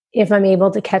if I'm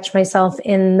able to catch myself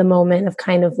in the moment of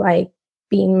kind of like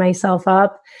beating myself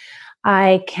up,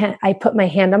 I put my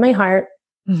hand on my heart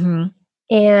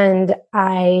and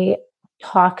I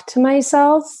talk to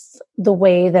myself the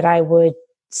way that I would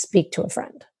speak to a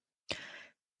friend.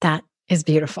 That is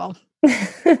beautiful.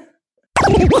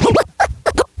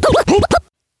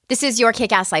 This is Your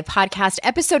Kick-Ass Life podcast,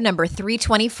 episode number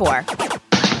 324.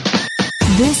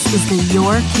 This is the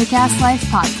Your Kick-Ass Life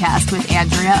podcast with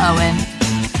Andrea Owen,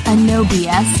 a no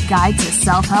BS guide to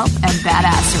self-help and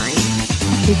badassery.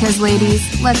 Because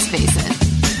ladies, let's face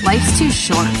it, life's too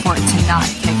short for it to not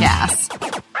kick ass.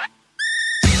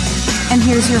 And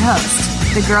here's your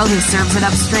host, the girl who serves it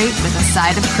up straight with a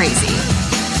side of crazy,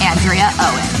 Andrea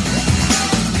Owen.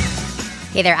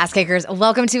 Hey there, ass kickers.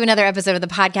 Welcome to another episode of the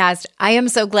podcast. I am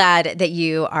so glad that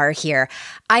you are here.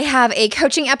 I have a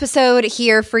coaching episode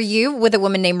here for you with a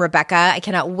woman named Rebecca. I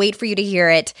cannot wait for you to hear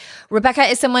it. Rebecca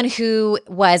is someone who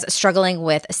was struggling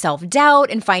with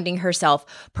self-doubt and finding herself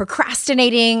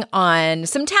procrastinating on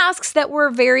some tasks that were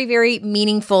very, very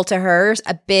meaningful to her.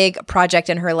 A big project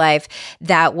in her life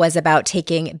that was about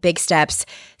taking big steps,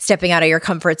 stepping out of your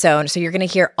comfort zone. So you're going to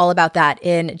hear all about that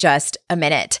in just a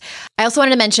minute. I also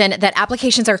wanted to mention that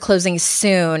applications are closing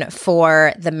soon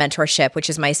for the mentorship, which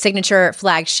is my signature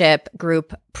flagship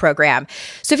group program.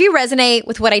 So if you resonate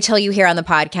with what I tell you here on the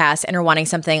podcast and are wanting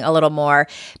something a little more,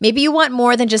 maybe you want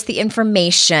more than just the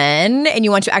information and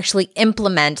you want to actually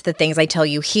implement the things I tell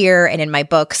you here and in my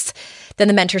books, then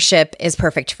the mentorship is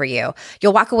perfect for you.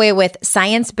 You'll walk away with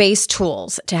science-based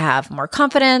tools to have more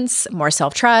confidence, more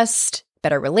self-trust,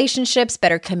 better relationships,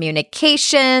 better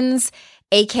communications,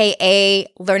 AKA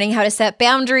learning how to set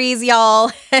boundaries,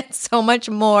 y'all, and so much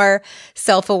more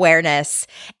self-awareness.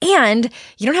 And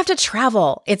you don't have to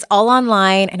travel. It's all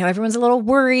online. I know everyone's a little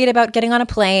worried about getting on a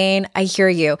plane. I hear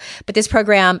you. But this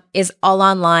program is all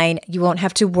online. You won't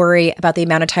have to worry about the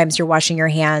amount of times you're washing your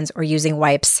hands or using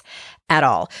wipes at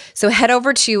all. So head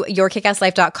over to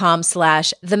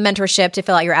yourkickasslife.com/thementorship to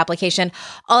fill out your application.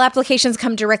 All applications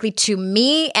come directly to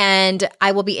me, and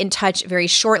I will be in touch very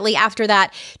shortly after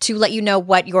that to let you know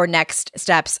what your next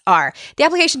steps are. The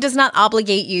application does not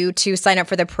obligate you to sign up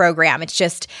for the program. It's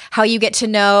just how you get to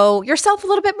know yourself a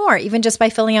little bit more, even just by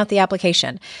filling out the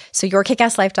application. So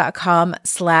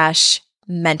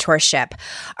yourkickasslife.com/mentorship.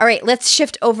 All right, let's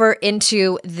shift over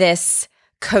into this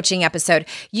coaching episode.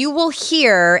 You will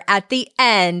hear at the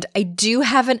end, I do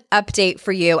have an update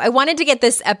for you. I wanted to get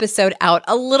this episode out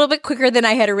a little bit quicker than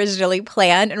I had originally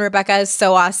planned, and Rebecca is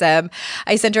so awesome.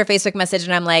 I sent her a Facebook message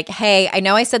and I'm like, hey, I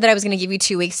know I said that I was going to give you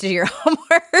 2 weeks to do your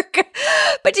homework,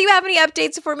 but do you have any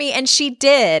updates for me? And she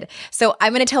did. So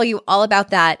I'm going to tell you all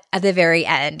about that at the very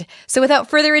end. So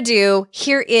without further ado,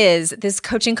 here is this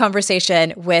coaching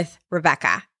conversation with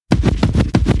Rebecca.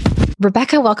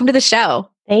 Rebecca, welcome to the show.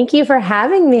 Thank you for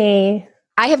having me.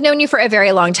 I have known you for a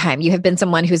very long time. You have been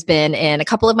someone who's been in a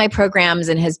couple of my programs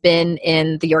and has been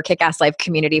in the Your Kick-Ass Life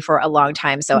community for a long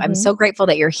time. So I'm so grateful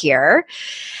that you're here.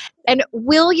 And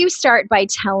will you start by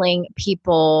telling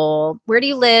people, where do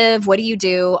you live? What do you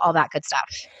do? All that good stuff.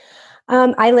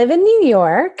 I live in New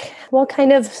York. Well,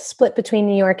 kind of split between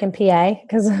New York and PA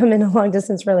because I'm in a long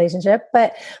distance relationship,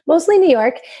 but mostly New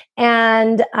York.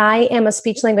 And I am a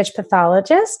speech language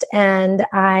pathologist, and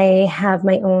I have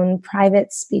my own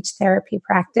private speech therapy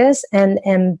practice and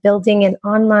am building an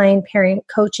online parent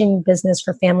coaching business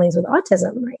for families with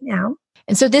autism right now.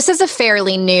 And so this is a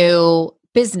fairly new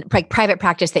business, like private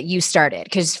practice that you started,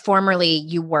 because formerly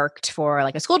you worked for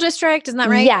like a school district, isn't that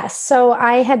right? Yes. So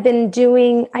I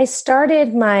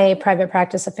started my private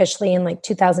practice officially in like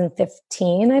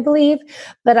 2015, I believe,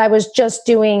 but I was just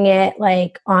doing it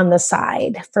like on the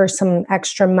side for some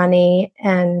extra money.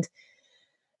 And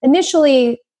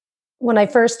initially, when I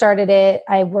first started it,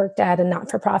 I worked at a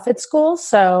not-for-profit school.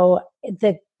 So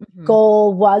the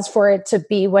goal was for it to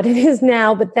be what it is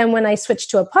now. But then when I switched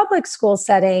to a public school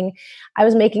setting, I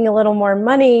was making a little more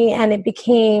money, and it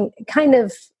became kind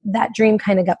of, that dream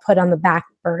kind of got put on the back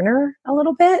burner a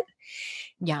little bit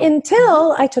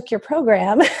until I took your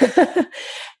program.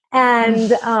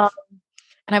 And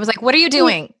I was like, what are you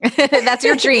doing? That's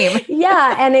your dream.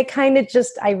 Yeah. And it kind of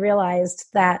just, I realized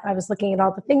that I was looking at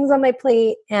all the things on my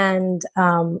plate and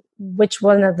which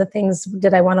one of the things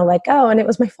did I want to let go? And it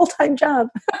was my full-time job.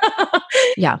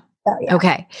 Yeah. So, yeah.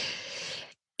 Okay.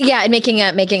 Yeah, and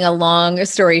making a long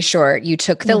story short, you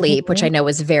took the leap, which I know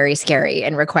was very scary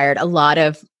and required a lot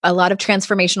of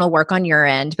transformational work on your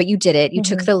end, but you did it. You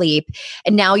took the leap,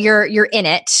 and now you're in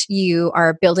it. You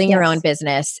are building your own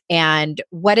business. And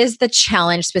what is the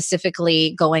challenge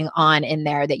specifically going on in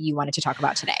there that you wanted to talk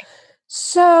about today?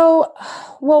 So,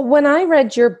 well, when I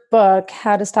read your book,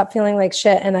 How to Stop Feeling Like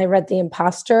Shit, and I read the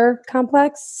imposter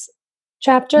complex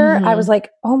chapter, I was like,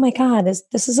 oh my God,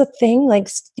 this is a thing? Like,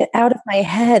 get out of my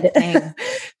head.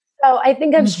 So I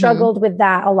think I've struggled with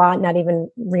that a lot, not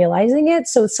even realizing it.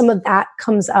 So some of that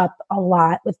comes up a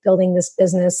lot with building this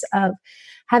business of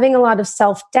having a lot of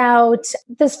self-doubt,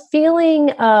 this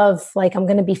feeling of like, I'm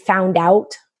going to be found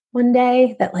out one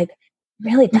day, that like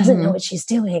really doesn't know what she's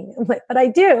doing. But I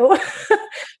do.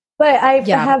 But I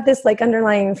have this like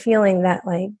underlying feeling that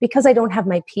like, because I don't have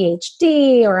my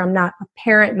PhD or I'm not a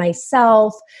parent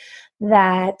myself,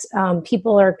 that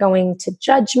people are going to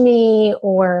judge me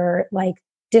or like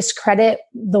discredit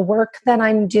the work that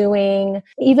I'm doing,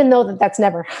 even though that's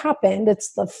never happened.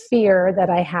 It's the fear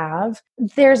that I have.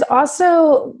 There's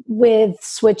also with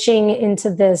switching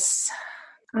into this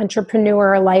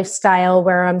entrepreneur lifestyle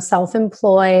where I'm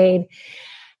self-employed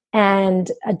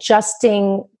and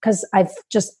adjusting, because I've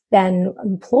just been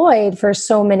employed for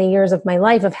so many years of my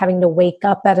life, of having to wake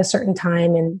up at a certain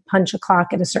time and punch a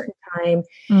clock at a certain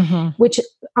time, which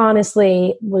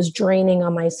honestly was draining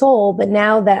on my soul. But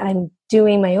now that I'm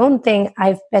doing my own thing,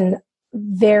 I've been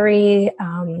very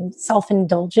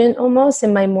self-indulgent almost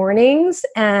in my mornings.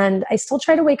 And I still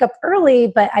try to wake up early,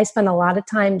 but I spend a lot of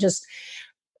time just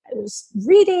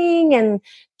reading and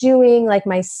doing like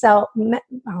I'll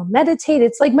meditate.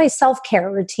 It's like my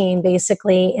self-care routine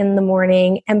basically in the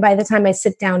morning. And by the time I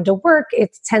sit down to work,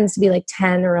 it tends to be like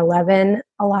 10 or 11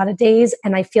 a lot of days.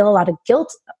 And I feel a lot of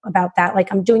guilt about that. Like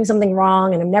I'm doing something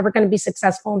wrong and I'm never going to be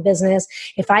successful in business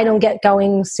if I don't get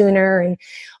going sooner. And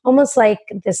almost like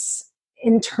this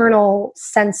internal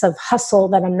sense of hustle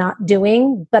that I'm not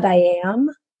doing, but I am.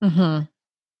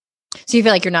 So you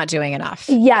feel like you're not doing enough?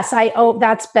 Yes,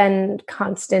 that's been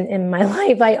constant in my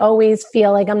life. I always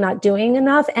feel like I'm not doing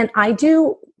enough, and I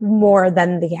do more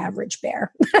than the average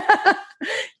bear.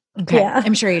 Okay, yeah.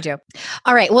 I'm sure you do.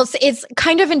 All right. Well, it's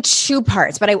kind of in two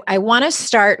parts, but I want to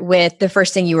start with the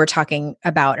first thing you were talking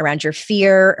about around your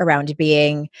fear, around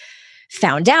being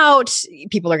found out.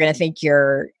 People are going to think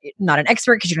you're not an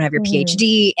expert because you don't have your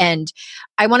PhD. And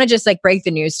I want to just like break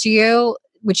the news to you,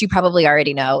 which you probably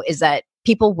already know, is that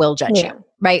people will judge you,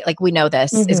 right? Like we know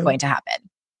this is going to happen.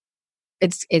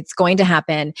 It's going to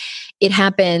happen. It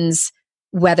happens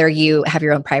whether you have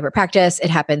your own private practice.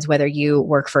 It happens whether you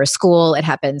work for a school. It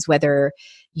happens whether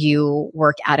you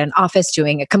work at an office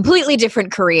doing a completely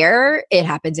different career. It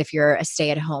happens if you're a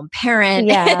stay-at-home parent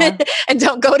and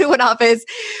don't go to an office.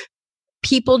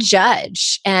 People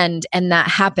judge and that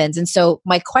happens. And so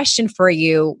my question for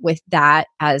you with that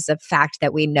as a fact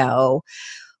that we know,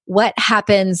 what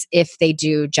happens if they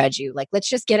do judge you? Like, let's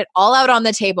just get it all out on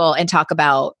the table and talk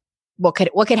about what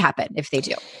could happen if they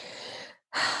do.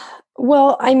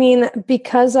 Well, I mean,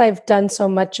 because I've done so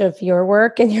much of your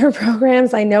work and your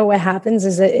programs, I know what happens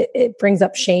is it brings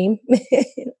up shame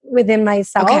within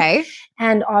myself. Okay.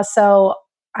 And also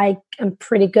I am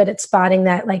pretty good at spotting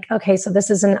that, like, okay, so this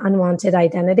is an unwanted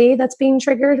identity that's being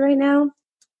triggered right now.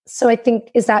 So I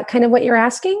think, is that kind of what you're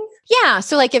asking? Yeah.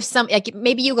 So like if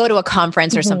maybe you go to a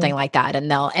conference or something like that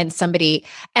and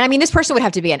I mean, this person would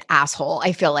have to be an asshole,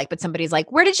 I feel like, but somebody's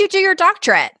like, where did you do your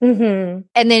doctorate? And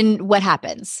then what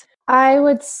happens? I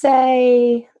would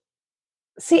say,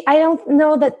 I don't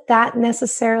know that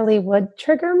necessarily would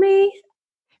trigger me.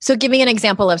 So give me an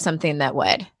example of something that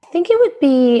would. I think it would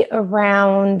be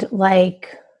around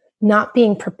like not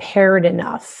being prepared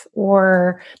enough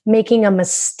or making a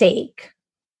mistake.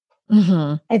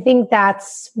 I think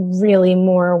that's really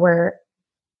more where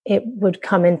it would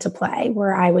come into play,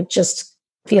 where I would just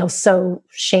feel so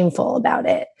shameful about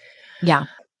it. Yeah.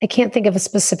 I can't think of a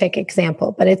specific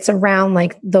example, but it's around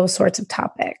like those sorts of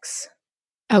topics.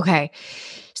 Okay.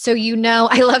 So,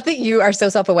 I love that you are so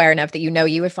self-aware enough that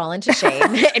you would fall into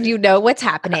shame and you know what's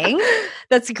happening.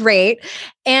 That's great.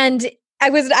 And I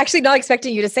was actually not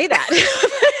expecting you to say that.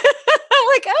 I'm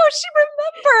like, oh, she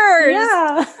remembers.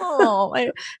 Yeah. Oh, my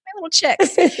little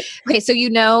chicks. Okay. So, you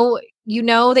know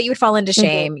that you would fall into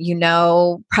shame. You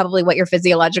know probably what your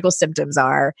physiological symptoms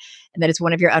are and that it's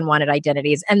one of your unwanted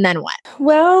identities. And then what?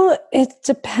 Well, it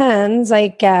depends, I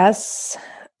guess.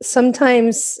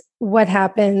 Sometimes what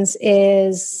happens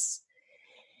is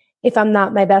if I'm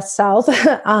not my best self,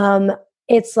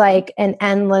 it's like an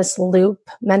endless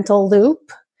mental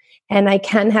loop. And I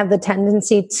can have the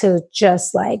tendency to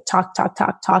just like talk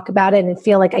about it and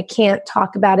feel like I can't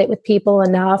talk about it with people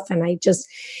enough. And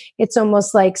it's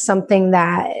almost like something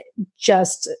that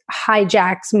just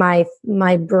hijacks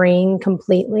my brain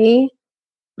completely.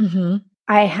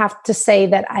 I have to say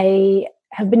that I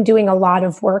have been doing a lot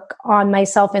of work on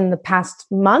myself in the past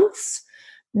months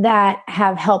that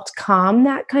have helped calm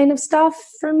that kind of stuff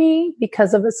for me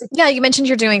because of a Yeah, you mentioned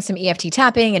you're doing some EFT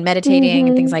tapping and meditating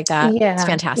and things like that. Yeah. It's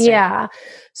fantastic. Yeah.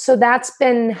 So that's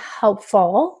been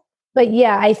helpful. But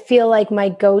yeah, I feel like my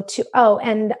go-to,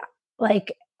 and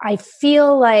like, I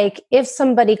feel like if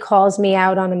somebody calls me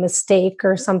out on a mistake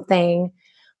or something,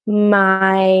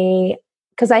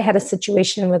 because I had a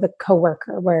situation with a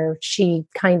coworker where she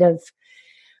kind of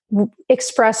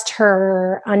expressed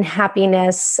her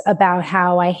unhappiness about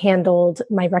how I handled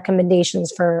my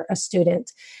recommendations for a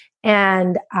student.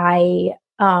 And I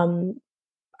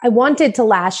wanted to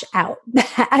lash out.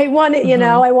 I wanted,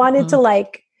 I wanted to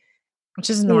like, which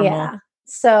is normal. Yeah.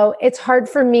 So it's hard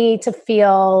for me to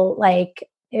feel like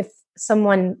if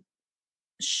someone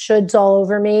shoulds all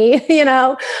over me,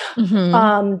 to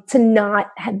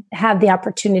not have the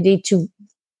opportunity to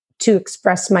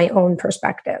express my own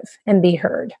perspective and be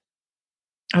heard.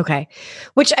 Okay.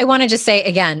 Which I want to just say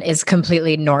again is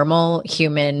completely normal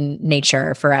human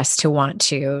nature for us to want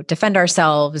to defend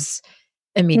ourselves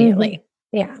immediately.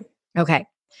 Yeah. Okay.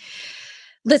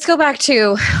 Let's go back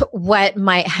to what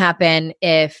might happen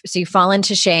so you fall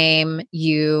into shame,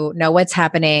 you know what's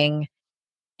happening,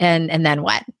 and then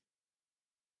what?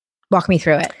 Walk me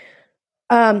through it.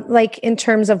 Like in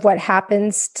terms of what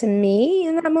happens to me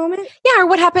in that moment? Yeah, or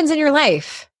what happens in your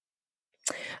life?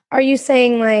 Are you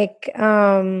saying like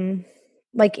in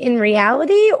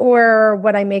reality or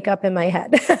what I make up in my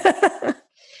head?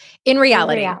 In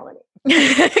reality.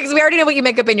 Because we already know what you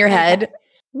make up in your head.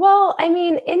 Well, I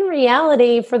mean, in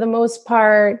reality, for the most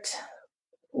part,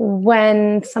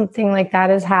 when something like that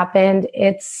has happened,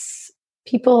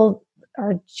 people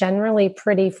are generally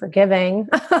pretty forgiving.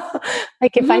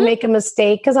 Like if I make a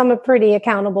mistake, because I'm a pretty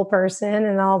accountable person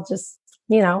and I'll just,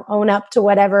 own up to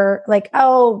whatever, like,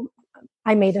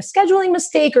 I made a scheduling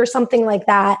mistake or something like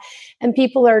that. And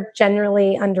people are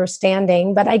generally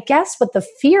understanding. But I guess what the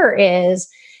fear is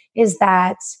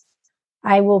that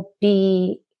I will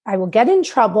get in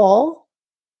trouble.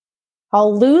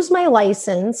 I'll lose my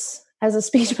license as a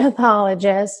speech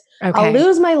pathologist. Okay. I'll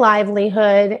lose my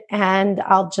livelihood and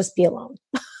I'll just be alone.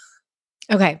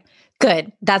 Okay,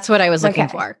 good. That's what I was looking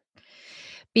for.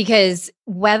 Because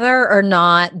whether or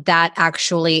not that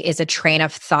actually is a train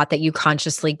of thought that you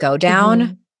consciously go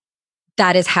down,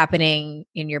 that is happening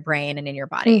in your brain and in your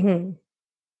body.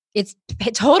 It's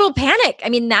total panic. I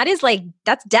mean,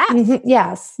 that's death.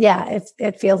 Yes. Yeah.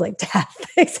 It feels like death.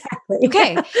 Exactly.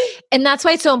 Okay. And that's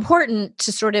why it's so important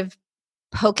to sort of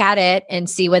poke at it and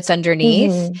see what's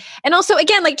underneath. And also,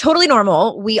 again, like totally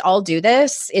normal. We all do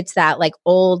this. It's that like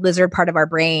old lizard part of our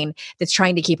brain that's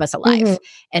trying to keep us alive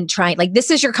and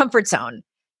this is your comfort zone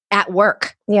at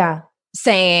work. Yeah.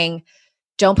 Saying,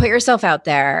 don't put yourself out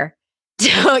there.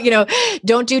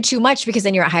 Don't do too much because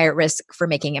then you're at higher risk for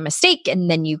making a mistake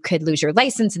and then you could lose your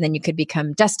license and then you could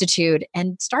become destitute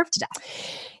and starve to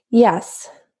death. Yes.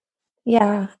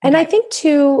 Yeah. And I think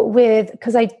too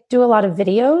because I do a lot of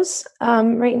videos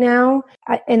right now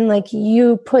and like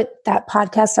you put that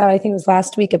podcast out, I think it was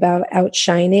last week about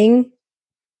outshining,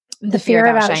 the fear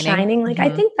of outshining. Like I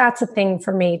think that's a thing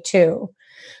for me too,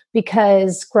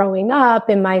 because growing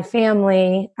up in my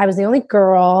family, I was the only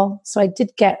girl. So I did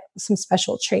get some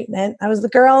special treatment. I was the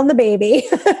girl and the baby.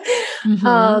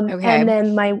 And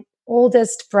then my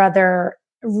oldest brother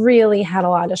really had a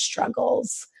lot of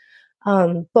struggles.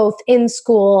 Both in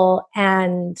school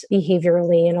and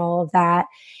behaviorally and all of that.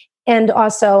 And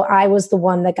also I was the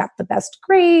one that got the best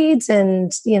grades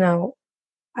and,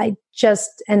 I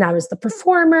was the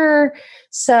performer.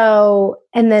 So,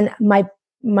 and then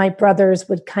my brothers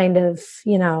would kind of,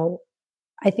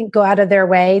 I think go out of their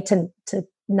way to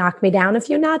knock me down a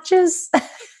few notches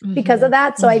because of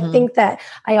that. So I think that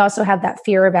I also have that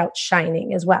fear about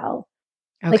shining as well.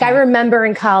 Okay. Like I remember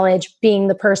in college being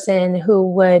the person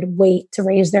who would wait to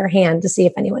raise their hand to see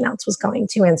if anyone else was going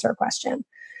to answer a question.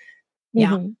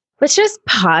 Yeah. Let's just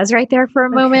pause right there for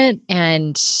a moment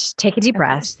and take a deep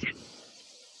breath.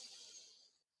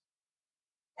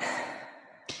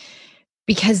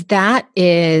 Because that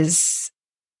is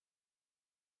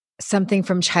something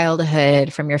from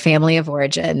childhood, from your family of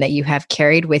origin that you have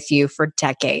carried with you for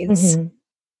decades.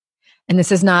 And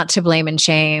this is not to blame and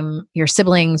shame your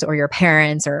siblings or your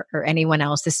parents or anyone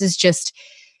else. This is just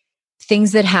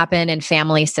things that happen in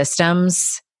family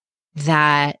systems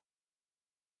that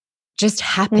just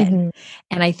happen.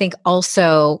 And I think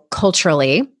also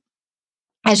culturally,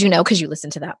 as you know, because you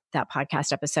listened to that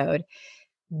podcast episode,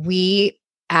 we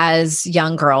as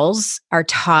young girls are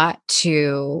taught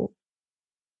to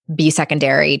be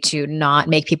secondary, to not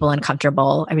make people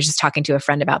uncomfortable. I was just talking to a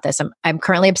friend about this. I'm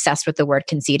currently obsessed with the word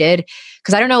conceited,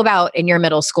 because I don't know about in your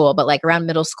middle school, but like around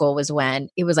middle school was when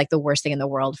it was like the worst thing in the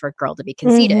world for a girl to be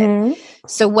conceited. Mm-hmm.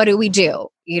 So what do?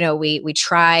 We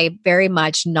try very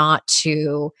much not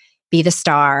to be the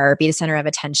star, be the center of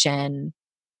attention,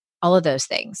 all of those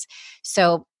things.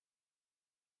 So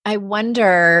I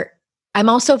wonder, I'm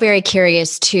also very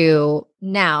curious too,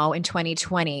 now in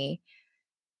 2020,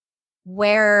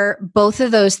 where both of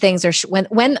those things are,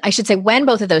 when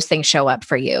both of those things show up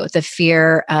for you, the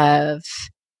fear of,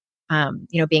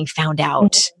 being found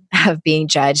out, of being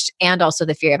judged, and also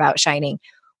the fear of outshining.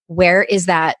 Where's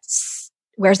that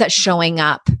showing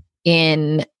up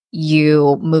in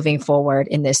you moving forward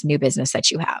in this new business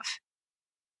that you have?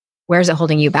 Where is it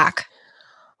holding you back?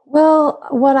 Well,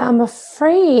 what I'm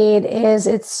afraid is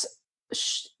it's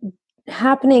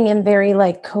happening in very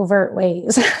like covert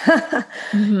ways,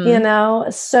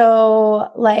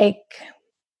 so like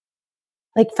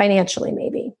financially,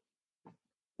 maybe,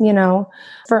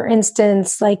 for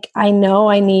instance, like I know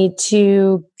I need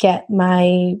to get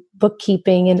my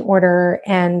bookkeeping in order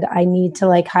and I need to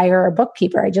like hire a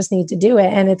bookkeeper. I just need to do it.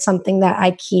 And it's something that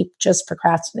I keep just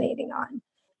procrastinating on.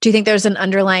 Do you think there's an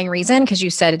underlying reason? Because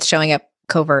you said it's showing up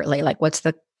covertly. Like what's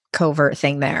the covert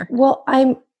thing there? Well,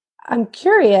 I'm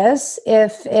curious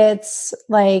if it's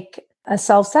like a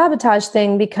self-sabotage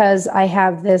thing because I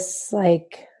have this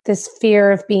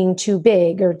fear of being too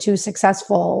big or too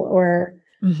successful or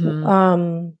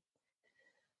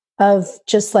of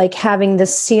just like having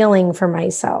this ceiling for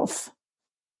myself.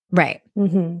 Right.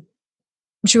 Mm-hmm.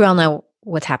 But you all know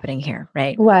what's happening here,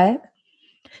 right? What?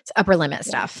 It's upper limit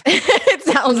stuff. It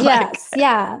sounds like.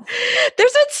 Yeah.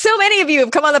 There's been so many of you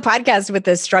who've come on the podcast with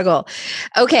this struggle.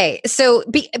 Okay. So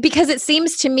because it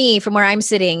seems to me from where I'm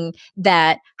sitting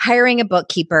that hiring a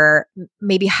bookkeeper,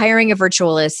 maybe hiring a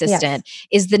virtual assistant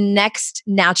is the next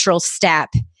natural step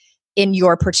in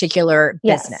your particular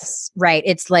business, right?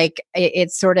 It's like,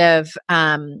 it's sort of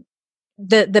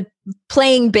the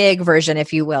playing big version,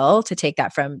 if you will, to take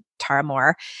that from Tara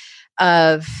Moore,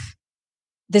 of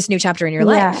this new chapter in your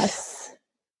life. Yes.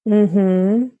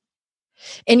 Mm-hmm.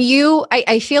 And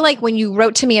I feel like when you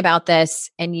wrote to me about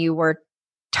this and you were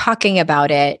talking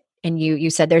about it and you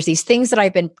said, there's these things that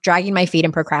I've been dragging my feet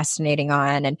and procrastinating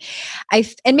on. And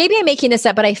maybe I'm making this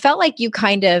up, but I felt like you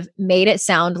kind of made it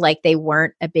sound like they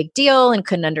weren't a big deal and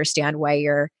couldn't understand why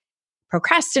you're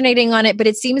procrastinating on it. But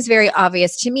it seems very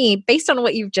obvious to me based on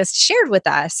what you've just shared with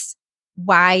us,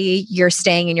 why you're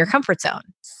staying in your comfort zone.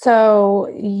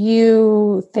 So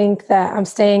you think that I'm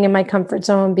staying in my comfort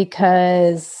zone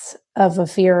because of a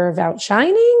fear of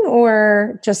outshining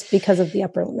or just because of the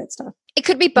upper limit stuff? It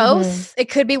could be both. Mm-hmm. It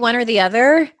could be one or the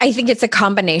other. I think it's a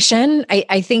combination.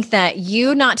 I think that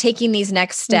you not taking these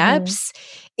next steps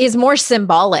is more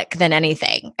symbolic than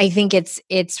anything. I think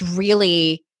it's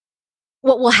really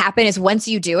what will happen is once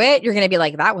you do it, you're going to be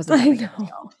like, that wasn't a big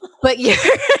deal. But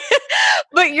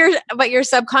your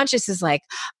subconscious is like,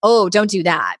 oh, don't do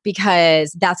that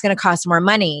because that's going to cost more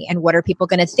money. And what are people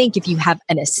going to think if you have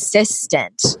an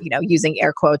assistant, using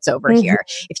air quotes over here,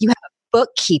 if you have a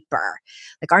bookkeeper,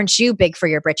 like, aren't you big for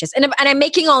your britches? And I'm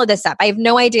making all of this up. I have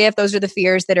no idea if those are the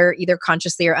fears that are either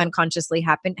consciously or unconsciously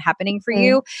happening for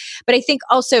you. But I think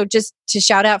also, just to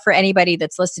shout out for anybody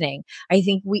that's listening, I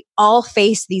think we all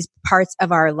face these parts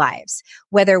of our lives,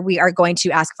 whether we are going to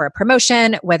ask for a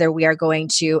promotion, whether we are going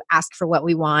to ask for what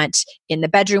we want in the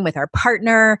bedroom with our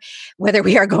partner, whether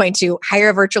we are going to hire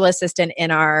a virtual assistant in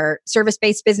our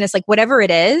service-based business, like whatever it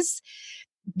is,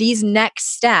 these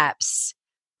next steps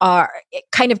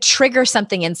kind of trigger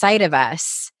something inside of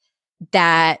us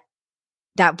that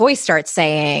voice starts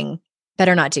saying,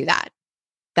 better not do that.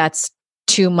 That's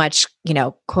too much,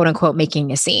 quote unquote,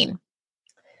 making a scene.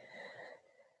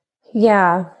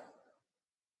 Yeah.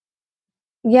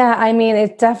 Yeah. I mean,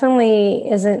 it definitely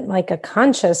isn't like a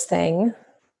conscious thing,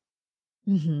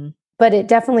 but it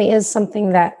definitely is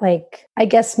something that, like, I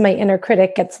guess my inner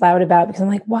critic gets loud about because I'm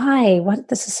like, why? What?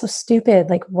 This is so stupid.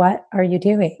 Like, what are you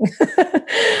doing?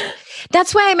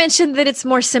 That's why I mentioned that it's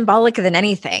more symbolic than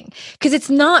anything, because it's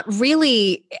not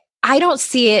really, I don't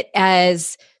see it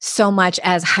as so much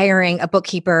as hiring a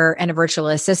bookkeeper and a virtual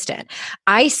assistant.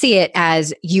 I see it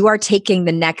as you are taking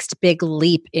the next big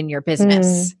leap in your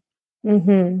business.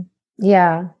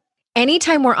 Yeah.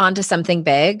 Anytime we're onto something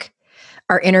big,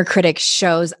 our inner critic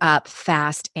shows up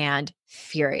fast and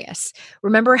furious.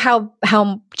 Remember how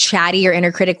chatty your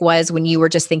inner critic was when you were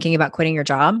just thinking about quitting your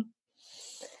job?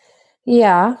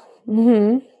 Yeah.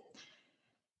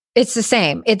 It's the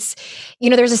same. It's,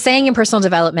 there's a saying in personal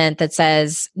development that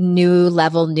says new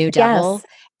level, new devil. Yes.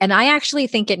 And I actually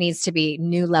think it needs to be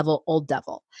new level, old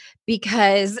devil,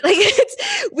 because like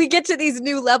we get to these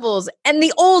new levels and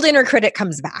the old inner critic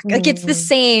comes back. Like it's the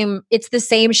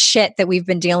same shit that we've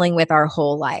been dealing with our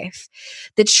whole life.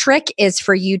 The trick is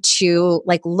for you to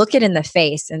like look it in the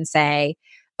face and say,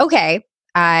 okay,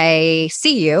 I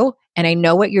see you and I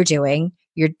know what you're doing.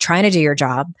 You're trying to do your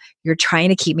job. You're trying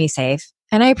to keep me safe.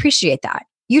 And I appreciate that.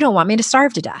 You don't want me to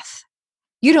starve to death.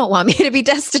 You don't want me to be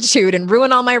destitute and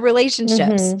ruin all my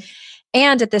relationships.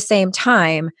 And at the same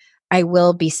time, I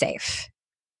will be safe.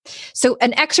 So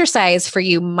an exercise for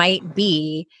you might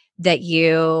be that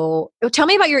tell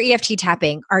me about your EFT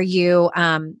tapping. Are you,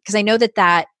 because I know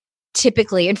that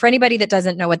typically, and for anybody that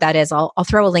doesn't know what that is, I'll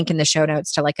throw a link in the show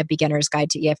notes to like a beginner's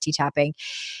guide to EFT tapping.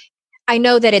 I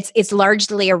know that it's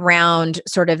largely around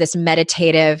sort of this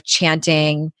meditative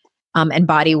chanting and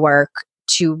body work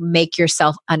to make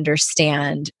yourself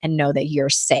understand and know that you're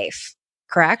safe,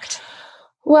 correct?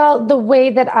 Well, the way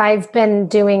that I've been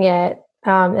doing it,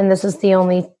 and this is the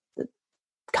only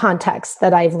context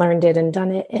that I've learned it and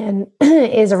done it in,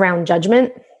 is around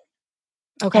judgment.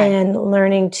 Okay. And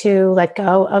learning to let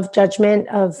go of judgment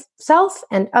of self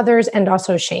and others, and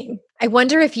also shame. I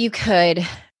wonder if you could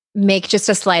make just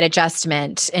a slight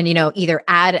adjustment and, either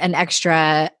add an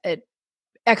extra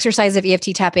exercise of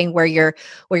EFT tapping where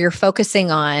you're focusing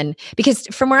on, because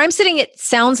from where I'm sitting, it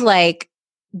sounds like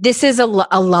this is a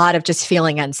lot of just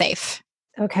feeling unsafe.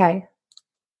 Okay.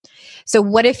 So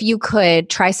what if you could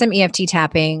try some EFT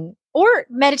tapping or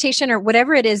meditation or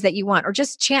whatever it is that you want, or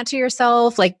just chant to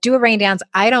yourself, like do a rain dance.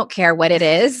 I don't care what it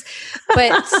is,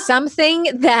 but something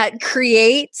that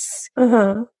creates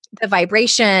the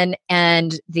vibration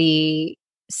and the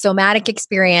somatic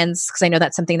experience, because I know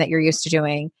that's something that you're used to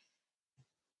doing,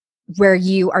 where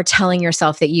you are telling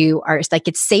yourself that you are like,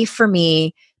 it's safe for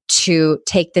me to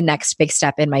take the next big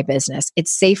step in my business.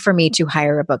 It's safe for me to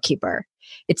hire a bookkeeper.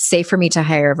 It's safe for me to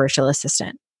hire a virtual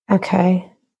assistant. Okay.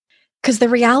 Because the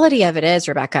reality of it is,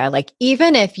 Rebecca, like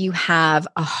even if you have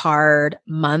a hard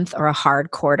month or a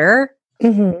hard quarter,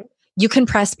 you can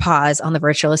press pause on the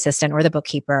virtual assistant or the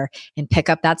bookkeeper and pick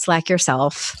up that slack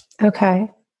yourself. Okay.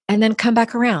 And then come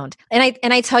back around.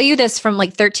 And I tell you this from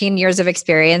like 13 years of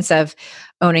experience of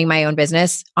owning my own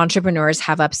business. Entrepreneurs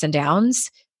have ups and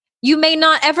downs. You may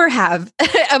not ever have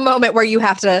a moment where you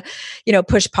have to,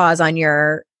 push pause on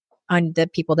the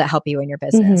people that help you in your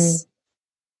business.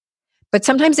 But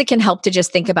sometimes it can help to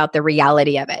just think about the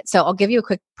reality of it. So I'll give you a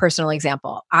quick personal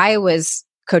example. I was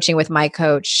coaching with my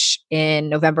coach in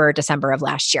November or December of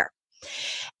last year.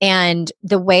 And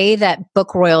the way that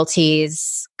book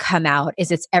royalties come out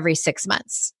is it's every 6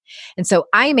 months. And so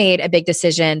I made a big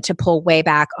decision to pull way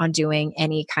back on doing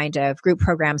any kind of group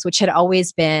programs, which had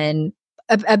always been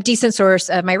a decent source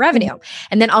of my revenue.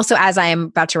 And then also, as I am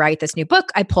about to write this new book,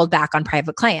 I pulled back on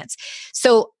private clients.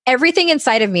 So everything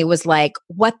inside of me was like,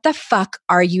 what the fuck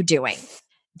are you doing?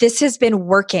 This has been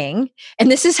working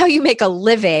and this is how you make a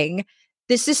living.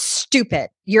 This is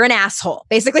stupid. You're an asshole.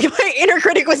 Basically, my inner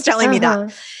critic was telling me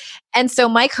that. And so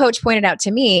my coach pointed out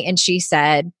to me and she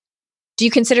said, do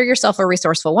you consider yourself a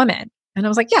resourceful woman? And I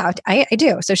was like, yeah, I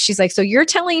do. So she's like, so you're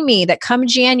telling me that come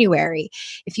January,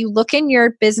 if you look in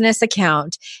your business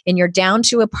account and you're down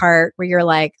to a part where you're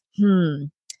like,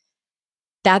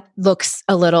 that makes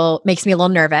me a little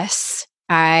nervous.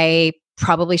 I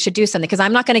probably should do something because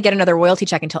I'm not going to get another royalty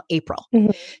check until April.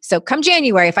 So come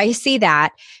January, if I see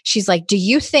that, she's like, do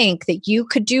you think that you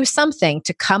could do something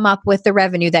to come up with the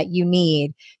revenue that you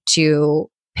need to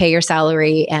pay your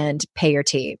salary and pay your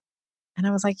team? And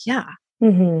I was like, yeah.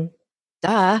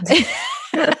 Duh.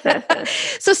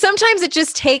 So sometimes it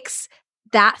just takes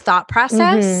that thought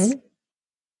process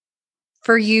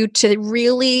for you to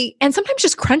really, and sometimes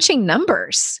just crunching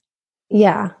numbers.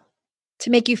 Yeah. To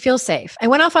make you feel safe. I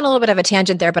went off on a little bit of a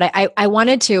tangent there, but I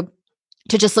wanted to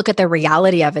just look at the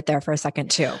reality of it there for a second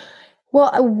too.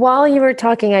 Well, while you were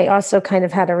talking, I also kind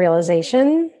of had a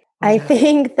realization. I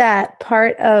think that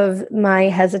part of my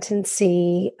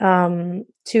hesitancy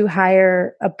to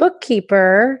hire a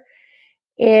bookkeeper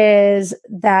is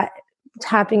that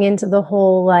tapping into the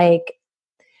whole, like,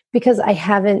 because I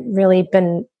haven't really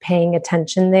been paying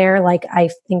attention there, like I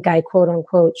think I quote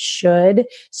unquote should.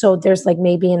 So there's like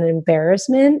maybe an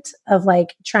embarrassment of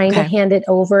like trying to hand it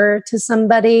over to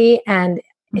somebody. And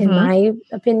in my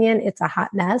opinion, it's a hot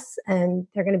mess. And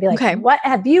they're going to be like, what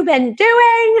have you been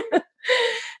doing?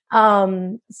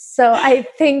 So I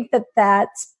think that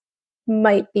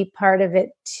might be part of it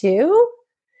too.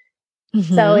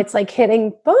 So it's like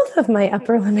hitting both of my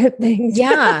upper limit things.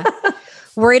 Yeah.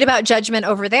 Worried about judgment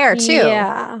over there too.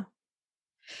 Yeah.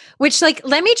 Which like,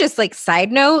 let me just like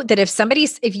side note that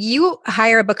if you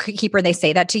hire a bookkeeper and they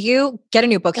say that to you, get a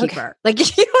new bookkeeper. Okay.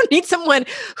 Like you don't need someone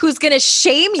who's going to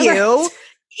shame you. Right.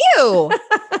 Ew.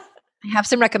 I have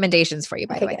some recommendations for you,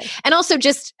 by the way. Good. And also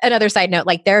just another side note,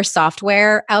 like there's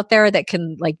software out there that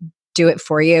can like do it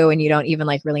for you. And you don't even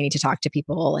like really need to talk to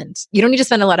people, and you don't need to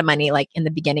spend a lot of money like in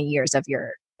the beginning years of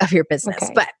your business.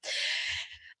 Okay. But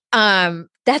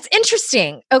that's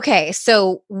interesting. Okay.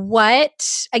 So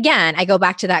again, I go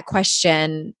back to that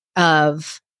question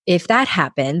of if that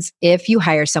happens, if you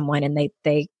hire someone and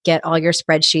they get all your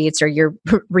spreadsheets or your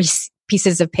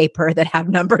pieces of paper that have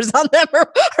numbers on them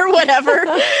or whatever,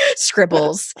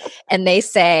 scribbles, and they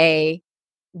say,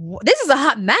 this is a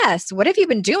hot mess. What have you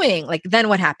been doing? Like, then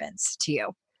what happens to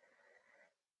you?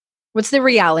 What's the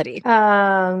reality?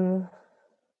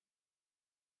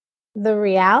 The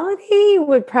reality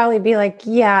would probably be like,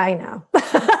 yeah, I know.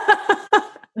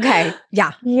 Okay.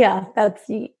 Yeah. Yeah,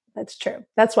 that's true.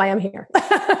 That's why I'm here.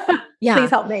 Yeah. Please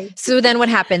help me. So then what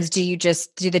happens? Do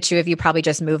the two of you probably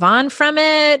just move on from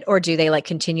it, or do they like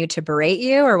continue to berate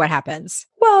you, or what happens?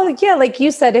 Well, yeah, like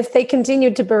you said, if they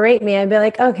continued to berate me, I'd be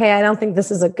like, okay, I don't think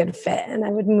this is a good fit, and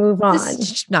I would move on. This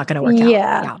is not going to work out.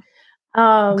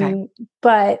 Yeah. Okay.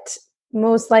 But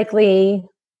most likely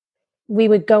we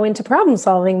would go into problem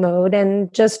solving mode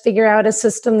and just figure out a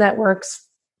system that works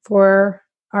for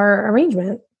our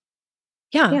arrangement.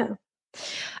 Yeah.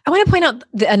 I want to point out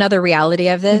another reality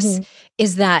of this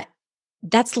is that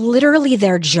that's literally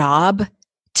their job,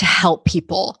 to help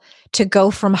people to go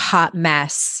from hot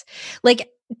mess. Like,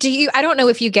 I don't know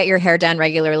if you get your hair done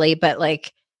regularly, but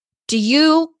like, do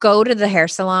you go to the hair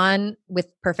salon with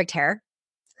perfect hair?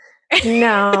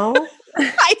 No.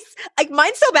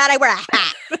 Mine's so bad I wear a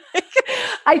hat.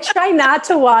 I try not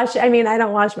to wash. I mean, I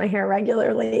don't wash my hair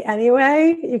regularly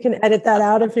anyway. You can edit that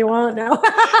out if you want. No,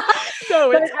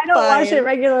 but I don't wash it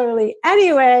regularly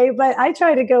anyway. But I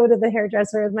try to go to the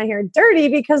hairdresser with my hair dirty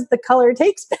because the color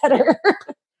takes better.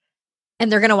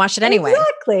 And they're going to wash it anyway.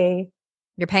 Exactly.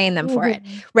 You're paying them for it.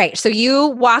 Right. So you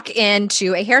walk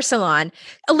into a hair salon,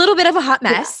 a little bit of a hot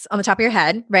mess on the top of your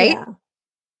head, right? Yeah.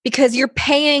 Because you're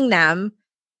paying them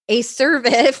a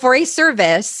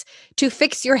service to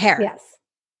fix your hair. Yes.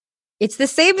 It's the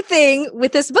same thing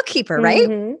with this bookkeeper, right?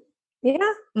 Mm-hmm.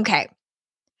 Yeah. Okay.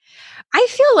 I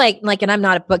feel like, and I'm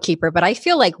not a bookkeeper, but I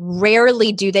feel like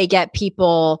rarely do they get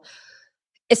people,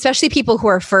 especially people who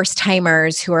are first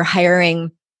timers, who are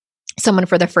hiring someone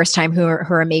for the first time, who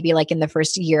are maybe like in the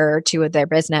first year or two of their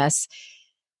business.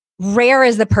 Rare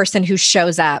is the person who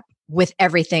shows up with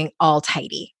everything all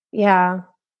tidy. Yeah.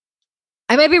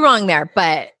 I might be wrong there,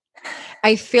 but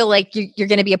I feel like you're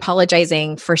going to be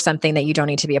apologizing for something that you don't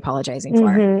need to be apologizing for.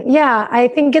 Mm-hmm. Yeah, I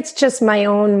think it's just my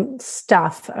own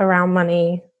stuff around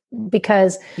money,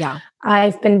 because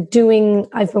I've been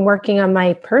working on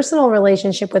my personal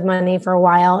relationship with money for a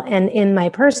while, and in my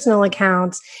personal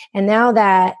accounts. And now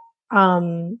that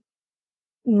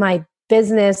my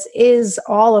business is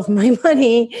all of my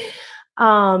money,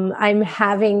 I'm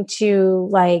having to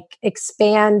like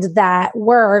expand that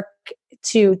work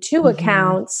to two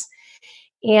accounts.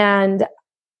 And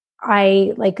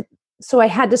I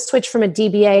had to switch from a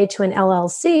DBA to an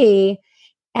LLC.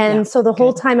 And so the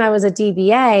whole time I was a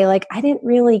DBA, like I didn't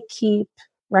really keep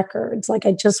records. Like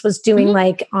I just was doing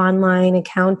like online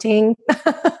accounting,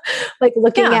 like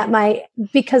looking at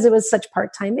because it was such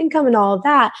part-time income and all of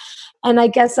that. And I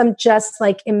guess I'm just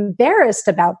like embarrassed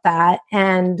about that,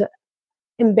 and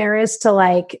embarrassed to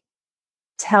like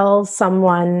tell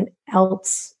someone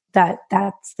else that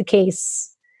that's the case.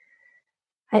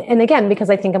 And again, because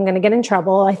I think I'm going to get in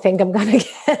trouble. I think I'm going to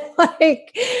get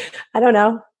like, I don't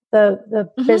know, the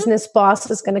business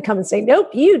boss is going to come and say, nope,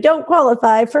 you don't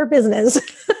qualify for business.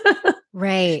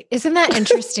 Right. Isn't that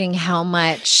interesting how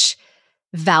much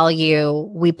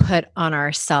value we put on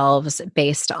ourselves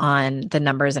based on the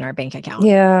numbers in our bank account?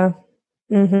 Yeah.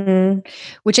 Mm-hmm.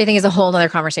 Which I think is a whole other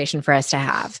conversation for us to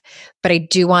have. But I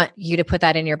do want you to put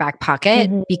that in your back pocket,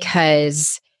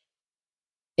 because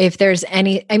if there's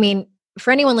for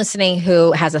anyone listening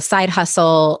who has a side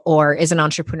hustle or is an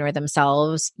entrepreneur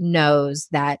themselves, knows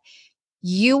that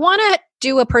you want to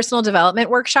do a personal development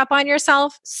workshop on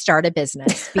yourself, start a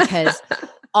business, because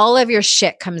all of your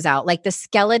shit comes out. Like the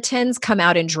skeletons come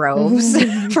out in droves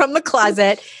from the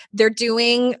closet. They're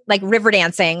doing like river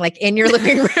dancing, like in your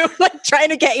living room, like trying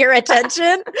to get your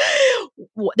attention.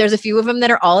 There's a few of them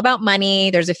that are all about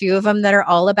money. There's a few of them that are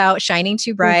all about shining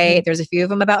too bright. There's a few of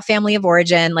them about family of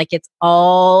origin. Like it's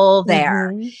all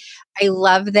there. I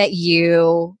love that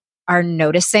you are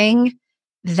noticing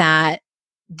that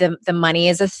the money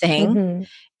is a thing.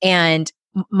 And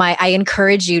I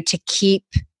encourage you to keep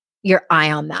your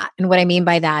eye on that. And what I mean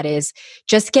by that is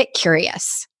just get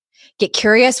curious. Get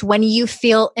curious when you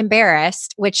feel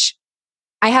embarrassed, which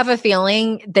I have a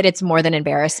feeling that it's more than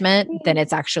embarrassment, than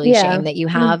it's actually shame that you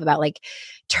have about like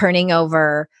turning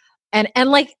over and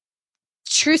like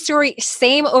true story,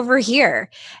 same over here.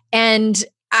 And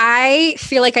I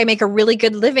feel like I make a really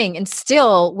good living. And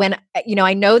still when,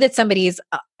 I know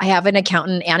that I have an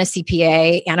accountant and a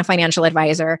CPA and a financial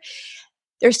advisor.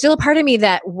 There's still a part of me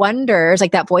that wonders,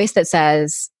 like that voice that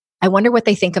says, I wonder what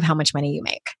they think of how much money you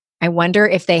make. I wonder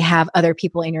if they have other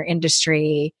people in your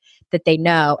industry that they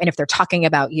know. And if they're talking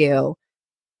about you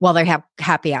while they have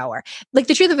happy hour. Like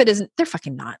the truth of it is they're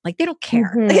fucking not. Like they don't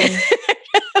care.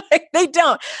 Like, they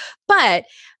don't. But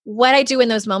what I do in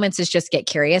those moments is just get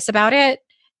curious about it.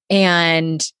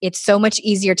 And it's so much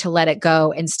easier to let it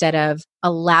go instead of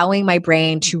allowing my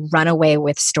brain to run away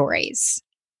with stories.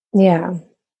 Yeah.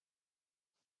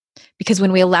 Because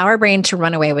when we allow our brain to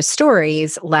run away with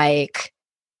stories like,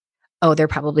 oh, they're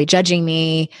probably judging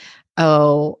me.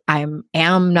 Oh, I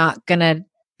am not going to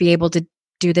be able to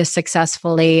do this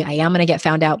successfully. I am going to get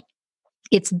found out.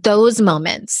 It's those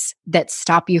moments that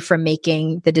stop you from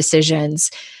making the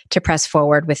decisions to press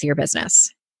forward with your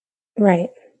business. Right.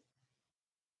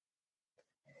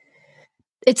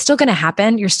 It's still going to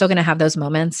happen. You're still going to have those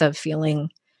moments of feeling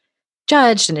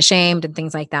judged and ashamed and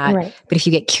things like that. Right. But if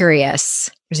you get curious,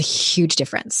 there's a huge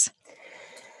difference.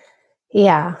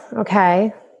 Yeah.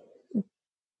 Okay.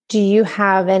 Do you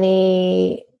have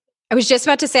any? I was just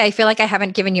about to say, I feel like I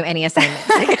haven't given you any assignments.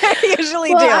 Like I usually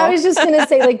do. I was just going to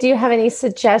say, like, do you have any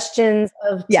suggestions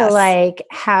of to like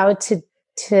how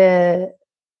to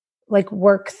like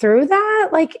work through that,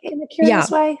 like in a curious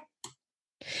way?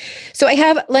 So I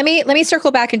have, let me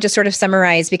circle back and just sort of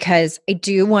summarize, because I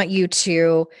do want you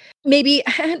to maybe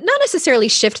not necessarily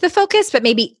shift the focus, but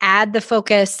maybe add the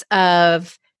focus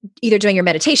of either doing your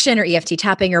meditation or EFT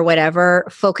tapping or whatever,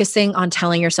 focusing on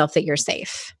telling yourself that you're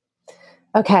safe.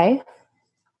 Okay.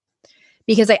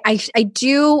 Because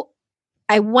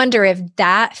I wonder if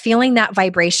that feeling, that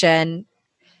vibration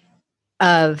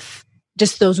of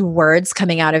just those words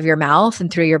coming out of your mouth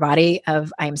and through your body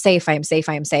of I am safe, I am safe,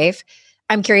 I am safe.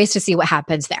 I'm curious to see what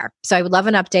happens there. So I would love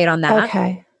an update on that.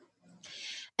 Okay.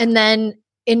 And then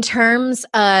in terms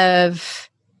of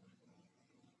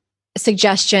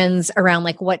suggestions around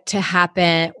like what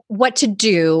to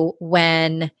do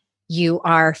when you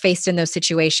are faced in those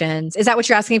situations. Is that what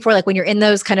you're asking for? Like when you're in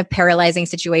those kind of paralyzing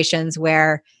situations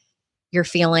where you're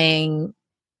feeling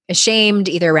ashamed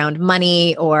either around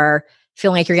money or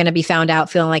feeling like you're going to be found out,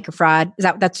 feeling like a fraud.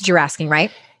 That's what you're asking,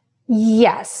 right?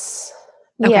 Yes.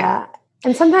 Okay. Yeah.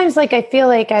 And sometimes like I feel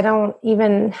like I don't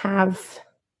even have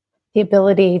the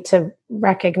ability to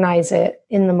recognize it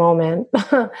in the moment.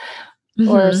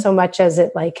 Or so much as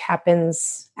it like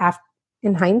happens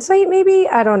in hindsight, maybe.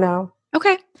 I don't know.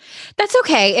 Okay. That's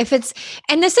okay.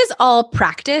 And this is all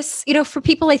practice, for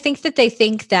people, I think that they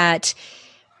think that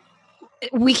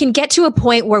we can get to a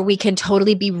point where we can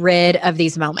totally be rid of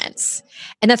these moments.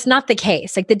 And that's not the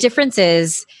case. Like the difference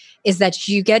is that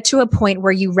you get to a point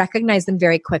where you recognize them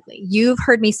very quickly. You've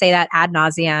heard me say that ad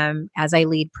nauseum as I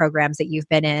lead programs that you've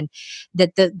been in,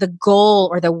 that the goal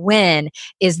or the win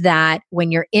is that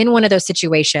when you're in one of those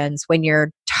situations, when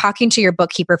you're talking to your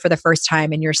bookkeeper for the first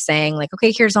time and you're saying like,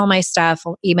 okay, here's all my stuff,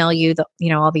 I'll email you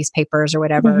all these papers or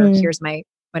whatever, here's my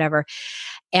whatever.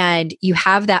 And you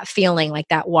have that feeling like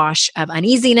that wash of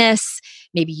uneasiness.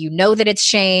 Maybe you know that it's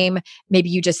shame. Maybe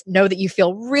you just know that you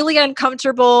feel really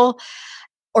uncomfortable.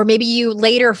 Or maybe you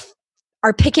later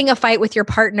are picking a fight with your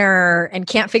partner and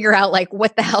can't figure out like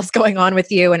what the hell's going on with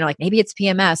you. And you're like, maybe it's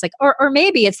PMS, like, or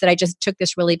maybe it's that I just took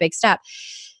this really big step.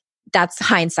 That's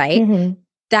hindsight.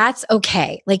 That's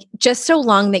okay. Like just so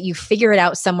long that you figure it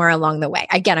out somewhere along the way.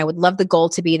 Again, I would love the goal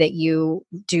to be that you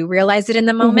do realize it in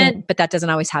the moment, but that doesn't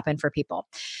always happen for people.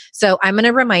 So I'm going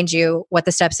to remind you what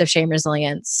the steps of shame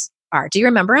resilience are. Do you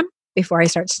remember them before I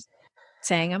start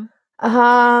saying them?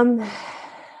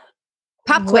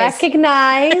 Pop quiz.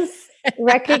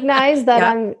 Recognize that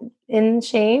I'm in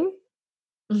shame.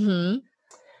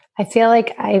 I feel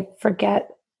like I forget.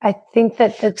 I think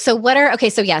that so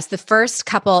yes, the first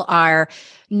couple are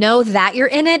know that you're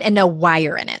in it and know why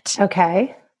you're in it.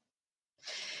 Okay.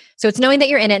 So it's knowing that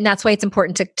you're in it. And that's why it's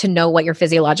important to know what your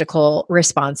physiological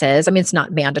response is. I mean, it's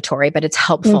not mandatory, but it's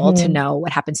helpful to know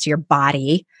what happens to your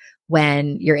body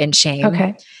when you're in shame.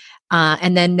 Okay.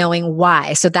 And then knowing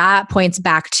why. So that points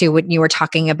back to when you were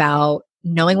talking about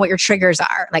knowing what your triggers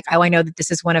are. Like, oh, I know that this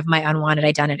is one of my unwanted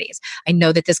identities. I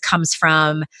know that this comes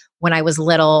from when I was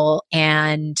little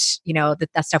and,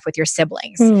 that stuff with your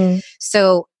siblings.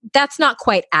 So that's not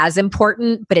quite as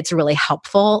important, but it's really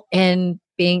helpful in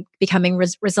becoming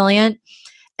resilient.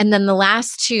 And then the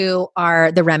last two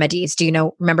are the remedies. Do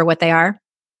you remember what they are?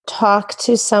 Talk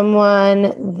to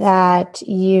someone that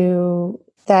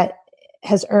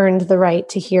has earned the right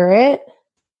to hear it.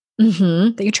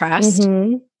 That you trust.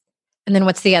 Mm-hmm. And then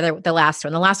what's the last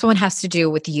one? The last one has to do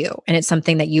with you, and it's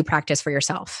something that you practice for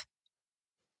yourself.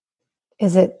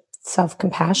 Is it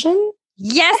self-compassion?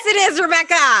 Yes, it is,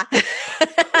 Rebecca.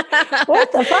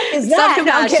 What the fuck is that?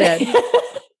 Self-compassion.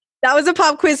 That was a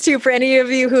pop quiz too for any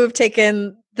of you who have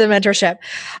taken the mentorship.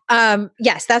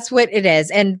 Yes, that's what it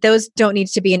is. And those don't need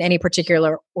to be in any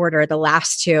particular order, the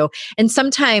last two. And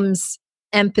sometimes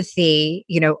empathy,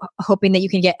 hoping that you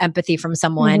can get empathy from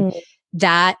someone,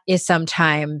 that is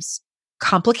sometimes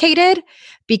complicated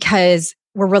because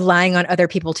we're relying on other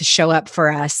people to show up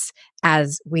for us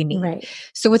as we need. Right.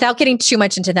 So without getting too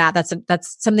much into that,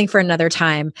 that's something for another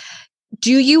time.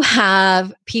 Do you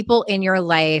have people in your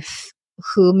life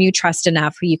whom you trust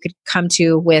enough, who you could come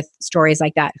to with stories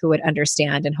like that, who would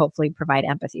understand and hopefully provide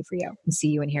empathy for you and see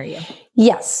you and hear you?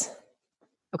 Yes.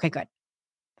 Okay, good.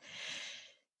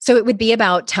 So it would be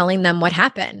about telling them what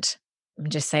happened.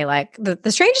 Just say like,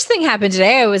 the strangest thing happened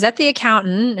today. I was at the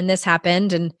accountant and this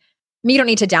happened. And you don't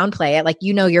need to downplay it. Like,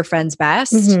 your friends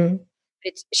best. Mm-hmm.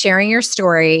 It's sharing your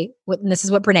story. And this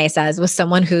is what Brene says, with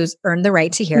someone who's earned the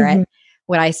right to hear it.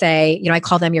 What I say, I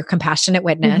call them your compassionate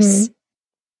witness.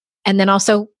 And then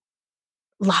also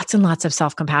lots and lots of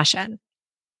self-compassion.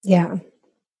 Yeah.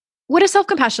 What does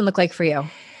self-compassion look like for you?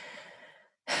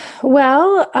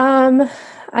 Well,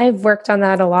 I've worked on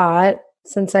that a lot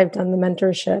since I've done the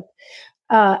mentorship.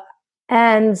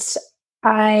 And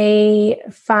I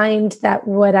find that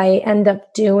what I end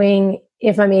up doing,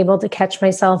 if I'm able to catch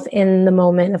myself in the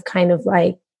moment of kind of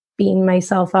like beating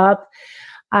myself up,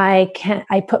 I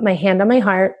put my hand on my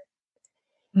heart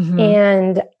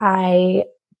and I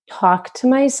talk to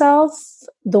myself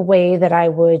the way that I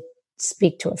would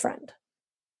speak to a friend.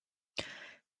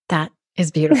 That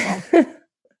is beautiful.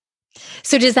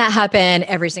 So does that happen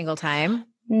every single time?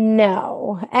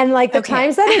 No. And like the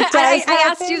times that it does I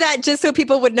asked you that just so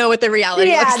people would know what the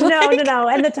reality looks like. No.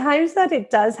 And the times that it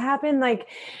does happen, like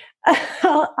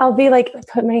I'll be like,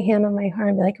 put my hand on my heart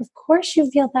and be like, of course you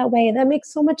feel that way. That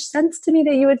makes so much sense to me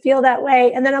that you would feel that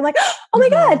way. And then I'm like, oh my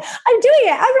God, I'm doing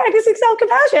it. I'm practicing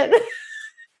self-compassion.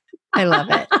 I love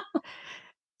it.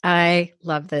 I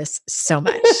love this so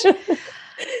much.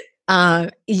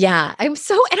 Yeah, I just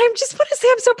want to say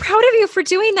I'm so proud of you for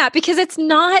doing that, because it's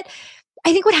not,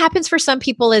 I think what happens for some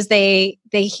people is they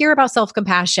hear about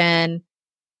self-compassion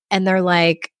and they're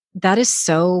like, that is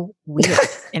so weird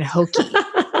and hokey.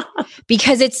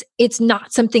 Because it's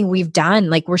not something we've done.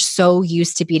 Like, we're so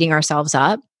used to beating ourselves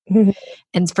up.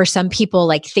 And for some people,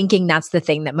 like, thinking that's the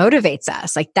thing that motivates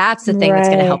us. Like, that's the thing that's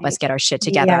going to help us get our shit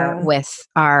together with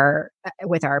our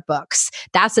books.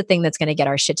 That's the thing that's going to get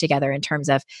our shit together in terms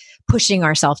of pushing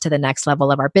ourselves to the next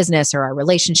level of our business or our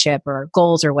relationship or our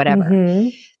goals or whatever.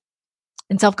 And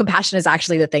self-compassion is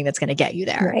actually the thing that's going to get you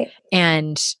there. Right.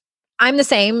 And I'm the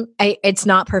same. It's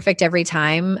not perfect every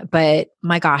time, but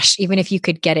my gosh, even if you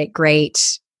could get it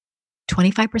great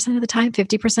 25% of the time,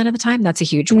 50% of the time, that's a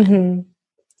huge win.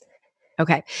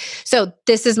 Okay. So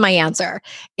this is my answer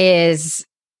is,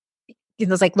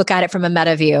 like, look at it from a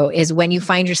meta view, is when you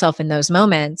find yourself in those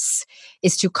moments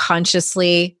is to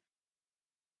consciously,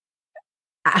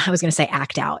 I was going to say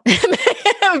act out.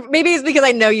 Maybe it's because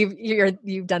I know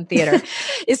you've done theater,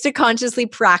 is to consciously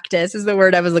practice, is the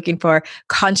word I was looking for,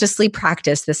 consciously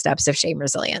practice the steps of shame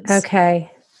resilience.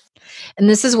 Okay. And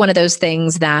this is one of those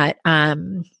things that,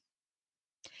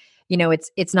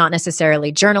 it's not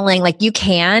necessarily journaling. Like, you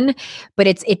can, but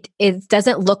it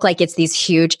doesn't look like it's these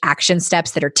huge action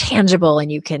steps that are tangible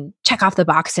and you can check off the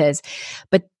boxes.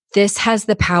 But this has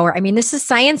the power. I mean, this is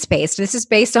science-based. This is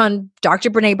based on Dr.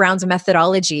 Brene Brown's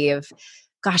methodology of,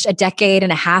 a decade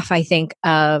and a half, I think,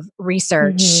 of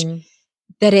research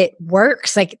that it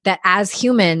works. Like, that as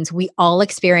humans, we all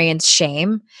experience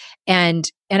shame. And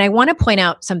I want to point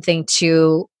out something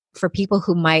too, for people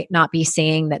who might not be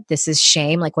seeing that this is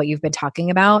shame, like what you've been talking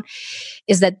about,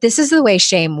 is that this is the way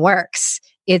shame works.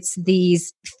 It's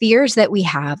these fears that we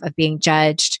have of being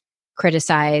judged,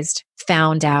 criticized,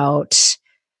 found out,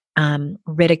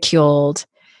 ridiculed,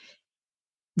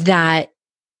 that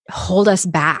hold us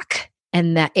back,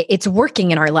 and that it's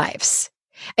working in our lives.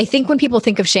 I think when people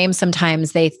think of shame,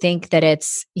 sometimes they think that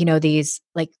it's, these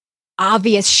like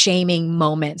obvious shaming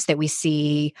moments that we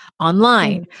see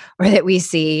online or that we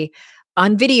see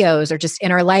on videos or just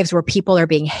in our lives where people are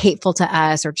being hateful to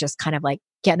us or just kind of like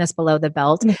getting us below the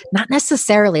belt. Not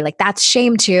necessarily, like, that's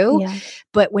shame too.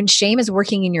 But when shame is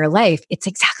working in your life, it's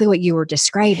exactly what you were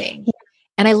describing.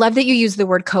 And I love that you use the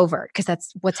word covert because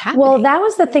that's what's happening. Well, that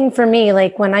was the thing for me.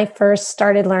 Like when I first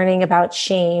started learning about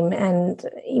shame and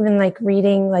even like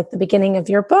reading like the beginning of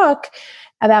your book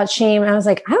about shame, I was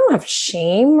like, I don't have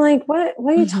shame. Like what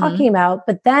are you talking about?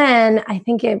 But then I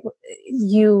think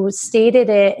you stated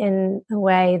it in a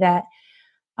way that,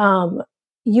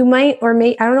 you might, or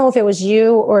may, I don't know if it was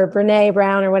you or Brene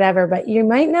Brown or whatever, but you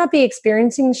might not be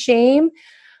experiencing shame,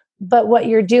 but what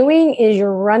you're doing is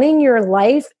you're running your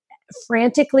life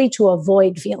frantically to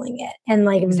avoid feeling it. And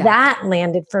like that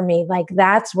landed for me. Like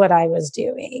that's what I was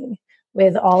doing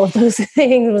with all of those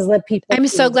things, was let people. I'm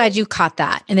so glad you caught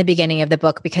that in the beginning of the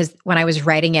book, because when I was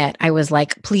writing it, I was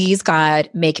like, please God,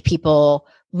 make people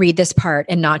read this part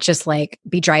and not just like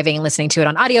be driving and listening to it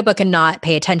on audiobook and not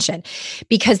pay attention.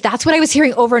 Because that's what I was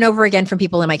hearing over and over again from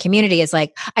people in my community is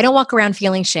like, I don't walk around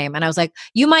feeling shame. And I was like,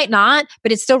 you might not,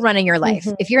 but it's still running your life.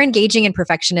 If you're engaging in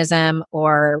perfectionism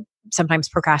or sometimes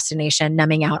procrastination,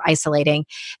 numbing out, isolating,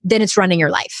 then it's running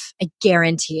your life. I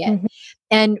guarantee it.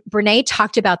 And Brene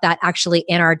talked about that actually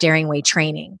in our Daring Way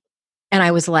training. And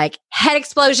I was like, head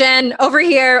explosion over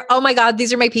here. Oh my God,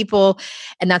 these are my people.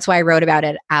 And that's why I wrote about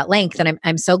it at length. And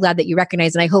I'm so glad that you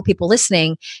recognize, and I hope people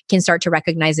listening can start to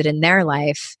recognize it in their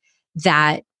life,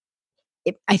 that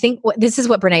I think this is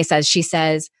what Brene says. She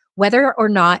says, whether or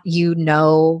not you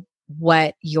know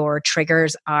what your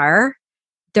triggers are,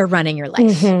 they're running your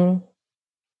life.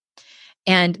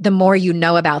 And the more you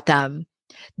know about them,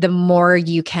 the more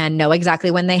you can know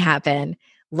exactly when they happen,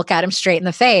 look at them straight in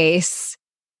the face,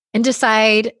 and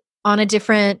decide on a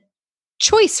different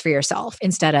choice for yourself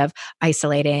instead of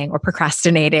isolating or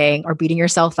procrastinating or beating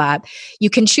yourself up. You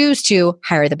can choose to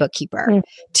hire the bookkeeper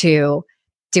to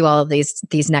do all of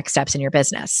these next steps in your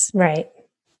business. Right.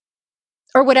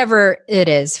 Or whatever it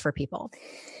is for people.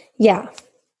 Yeah.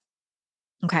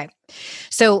 Okay.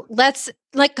 So let's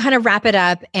like kind of wrap it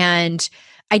up. And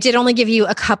I did only give you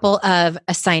a couple of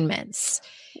assignments.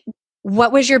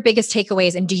 What was your biggest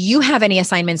takeaways? And do you have any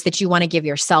assignments that you want to give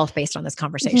yourself based on this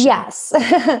conversation? Yes.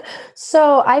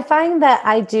 So I find that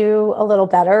I do a little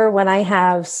better when I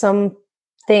have something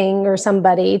or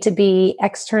somebody to be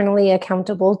externally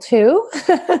accountable to.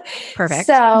 Perfect.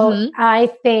 So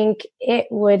I think it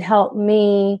would help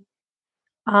me.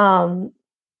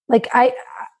 Like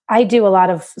I do a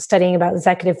lot of studying about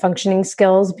executive functioning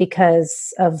skills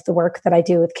because of the work that I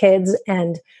do with kids.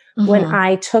 And when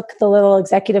I took the little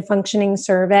executive functioning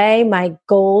survey, my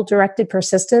goal-directed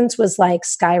persistence was like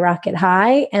skyrocket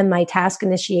high, and my task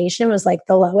initiation was like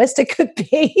the lowest it could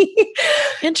be.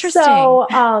 Interesting. So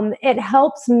it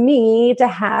helps me to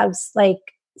have like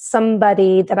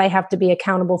somebody that I have to be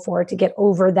accountable for to get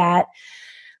over that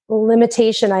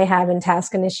limitation I have in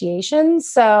task initiation.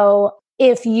 So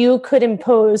if you could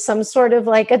impose some sort of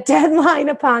like a deadline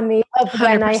upon me of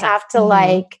when I have to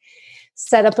like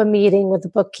set up a meeting with the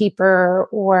bookkeeper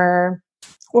or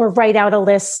write out a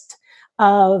list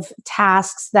of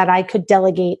tasks that I could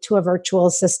delegate to a virtual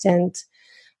assistant,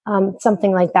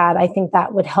 something like that. I think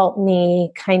that would help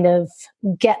me kind of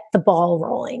get the ball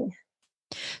rolling.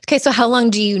 Okay. So how long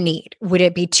do you need? Would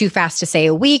it be too fast to say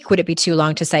a week? Would it be too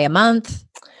long to say a month?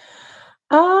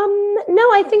 No,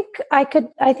 I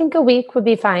think a week would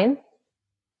be fine.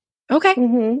 Okay.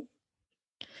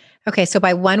 Okay. So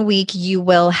by 1 week, you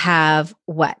will have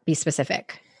what? Be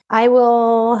specific. I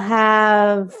will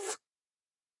have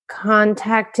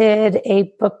contacted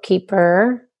a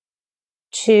bookkeeper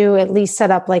to at least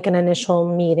set up like an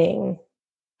initial meeting.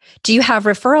 Do you have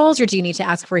referrals, or do you need to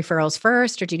ask for referrals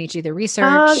first, or do you need to do the research?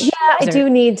 I do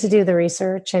need to do the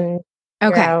research and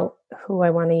figure out who I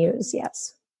want to use.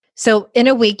 Yes. So in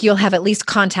a week, you'll have at least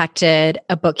contacted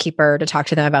a bookkeeper to talk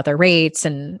to them about their rates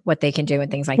and what they can do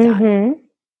and things like that.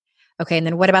 Okay. And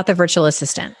then what about the virtual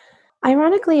assistant?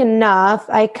 Ironically enough,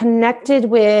 I connected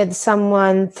with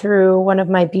someone through one of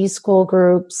my B school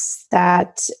groups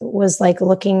that was like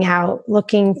looking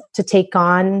to take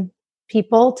on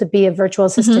people to be a virtual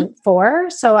assistant for.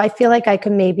 So I feel like I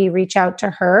could maybe reach out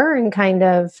to her and kind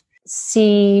of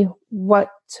see what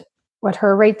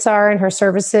her rates are and her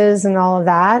services and all of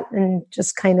that, and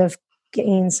just kind of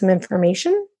gain some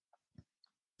information.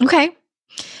 Okay.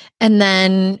 And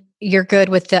then you're good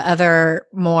with the other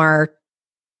more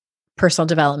personal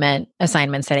development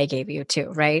assignments that I gave you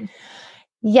too, right?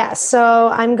 Yes. So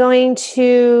I'm going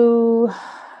to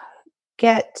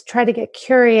try to get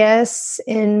curious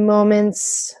in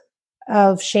moments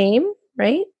of shame,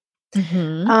 right?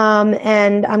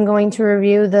 And I'm going to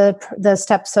review the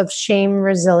steps of shame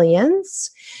resilience.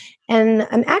 And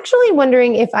I'm actually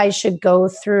wondering if I should go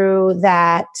through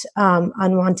that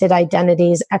unwanted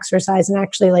identities exercise and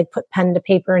actually like put pen to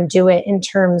paper and do it in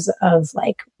terms of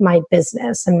like my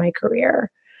business and my career.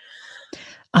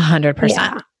 100%.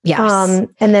 Yeah. Yes.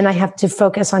 And then I have to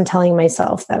focus on telling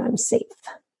myself that I'm safe.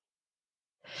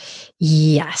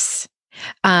 Yes.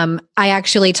 I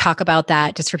actually talk about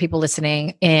that just for people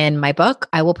listening in my book.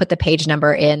 I will put the page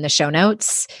number in the show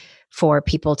notes for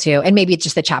people to, and maybe it's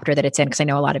just the chapter that it's in, because I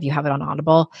know a lot of you have it on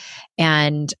Audible.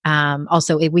 And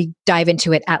also we dive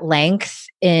into it at length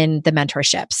in the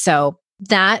mentorship. So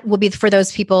that will be for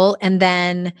those people. And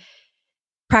then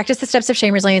practice the steps of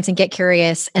shame resilience and get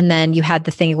curious. And then you had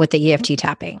the thing with the EFT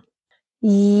tapping.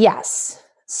 Yes.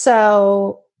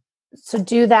 So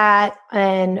do that,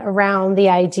 and around the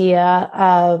idea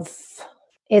of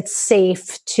it's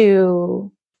safe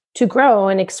to grow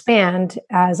and expand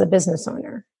as a business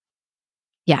owner.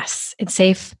 Yes, it's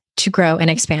safe to grow and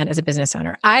expand as a business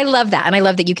owner. I love that. And I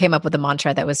love that you came up with a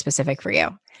mantra that was specific for you.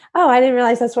 Oh, I didn't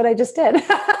realize that's what I just did.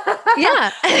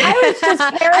 Yeah. I was just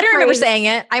paraphrasing. I don't remember saying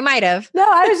it. I might have. No,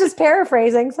 I was just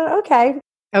paraphrasing. So, okay.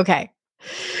 Okay.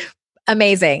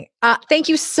 Amazing. Thank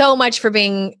you so much for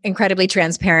being incredibly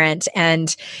transparent.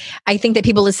 And I think that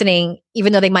people listening,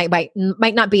 even though they might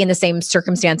not be in the same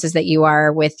circumstances that you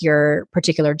are with your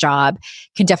particular job,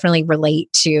 can definitely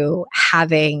relate to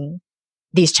having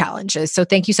these challenges. So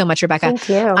thank you so much, Rebecca. Thank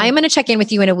you. I'm going to check in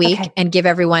with you in a week and give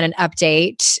everyone an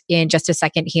update in just a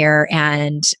second here.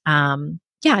 And I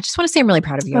just want to say I'm really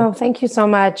proud of you. Oh, thank you so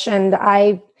much. And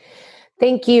I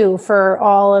thank you for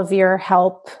all of your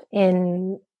help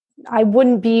I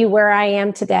wouldn't be where I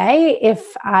am today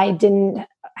if I didn't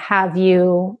have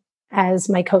you as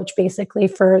my coach, basically,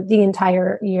 for the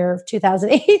entire year of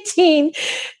 2018,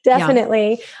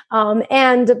 definitely,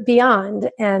 and beyond.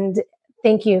 And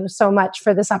thank you so much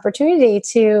for this opportunity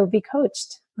to be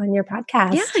coached on your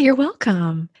podcast. Yeah, you're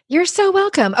welcome. You're so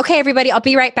welcome. Okay, everybody, I'll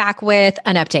be right back with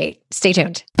an update. Stay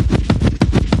tuned.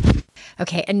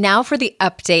 Okay, and now for the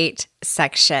update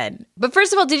section. But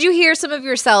first of all, did you hear some of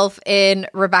yourself in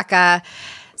Rebecca?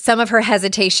 Some of her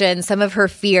hesitation, some of her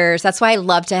fears. That's why I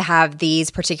love to have these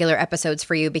particular episodes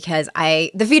for you, because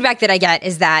the feedback that I get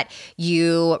is that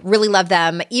you really love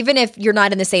them. Even if you're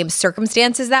not in the same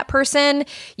circumstance as that person,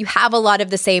 you have a lot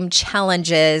of the same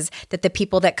challenges that the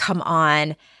people that come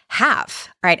on have.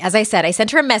 All right. As I said, I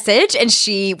sent her a message and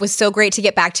she was so great to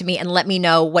get back to me and let me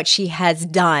know what she has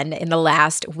done in the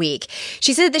last week.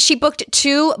 She said that she booked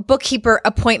 2 bookkeeper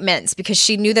appointments because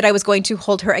she knew that I was going to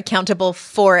hold her accountable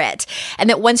for it. And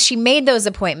that once she made those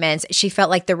appointments, she felt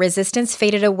like the resistance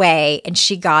faded away and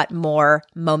she got more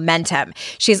momentum.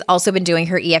 She has also been doing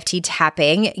her EFT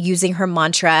tapping using her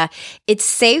mantra, "It's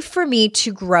safe for me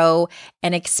to grow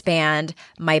and expand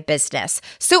my business."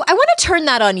 So I want to turn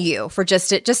that on you for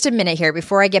just a minute here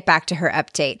before I get back to her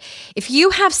update. If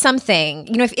you have something,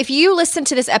 if you listened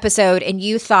to this episode and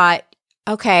you thought,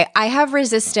 okay, I have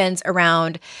resistance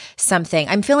around something.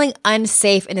 I'm feeling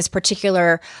unsafe in this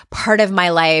particular part of my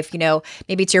life.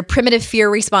 Maybe it's your primitive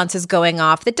fear responses going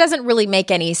off that doesn't really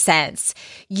make any sense.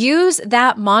 Use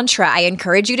that mantra. I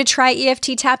encourage you to try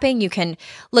EFT tapping. You can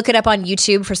look it up on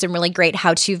YouTube for some really great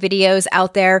how-to videos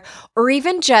out there, or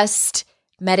even just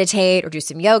meditate or do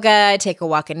some yoga, take a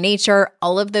walk in nature,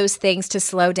 all of those things to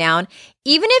slow down.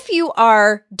 Even if you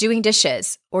are doing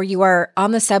dishes, or you are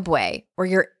on the subway, or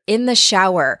you're in the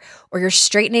shower, or you're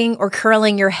straightening or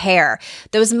curling your hair,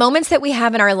 those moments that we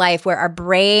have in our life where our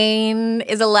brain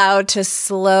is allowed to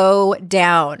slow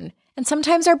down. And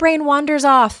sometimes our brain wanders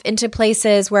off into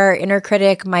places where our inner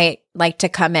critic might like to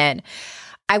come in.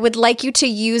 I would like you to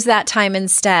use that time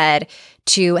instead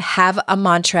to have a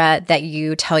mantra that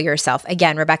you tell yourself.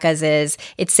 Again, Rebecca's is,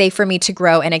 "It's safe for me to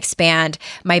grow and expand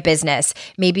my business."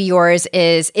 Maybe yours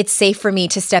is, "It's safe for me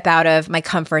to step out of my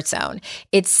comfort zone.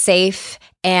 It's safe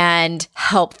and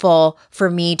helpful for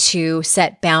me to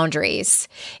set boundaries.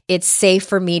 It's safe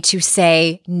for me to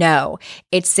say no.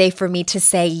 It's safe for me to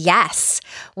say yes."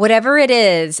 Whatever it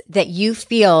is that you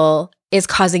feel is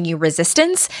causing you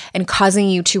resistance and causing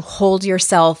you to hold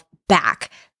yourself back,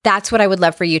 that's what I would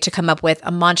love for you to come up with,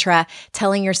 a mantra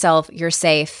telling yourself you're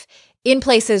safe in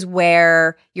places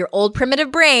where your old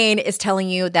primitive brain is telling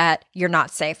you that you're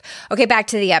not safe. Okay, back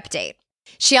to the update.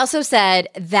 She also said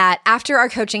that after our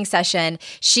coaching session,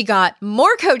 she got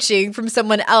more coaching from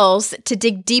someone else to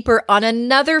dig deeper on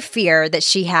another fear that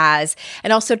she has,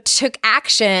 and also took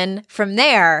action from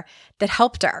there that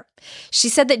helped her. She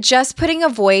said that just putting a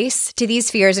voice to these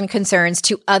fears and concerns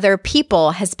to other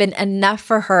people has been enough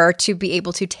for her to be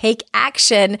able to take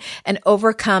action and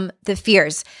overcome the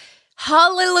fears.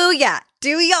 Hallelujah.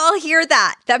 Do y'all hear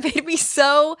that? That made me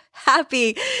so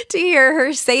happy to hear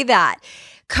her say that.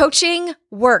 Coaching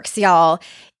works, y'all.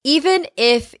 Even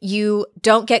if you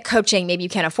don't get coaching, maybe you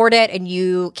can't afford it and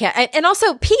you can't. And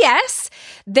also, P.S.,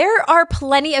 there are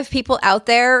plenty of people out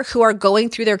there who are going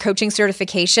through their coaching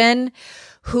certification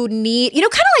who need, kind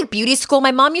of like beauty school.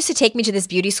 My mom used to take me to this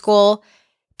beauty school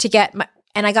to get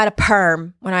and I got a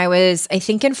perm when I was, I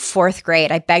think, in 4th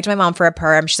grade. I begged my mom for a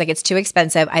perm. She's like, it's too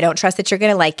expensive. I don't trust that you're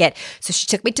going to like it. So she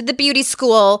took me to the beauty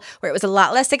school where it was a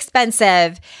lot less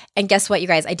expensive. And guess what, you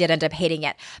guys? I did end up hating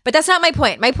it. But that's not my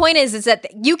point. My point is that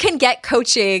you can get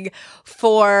coaching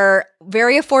for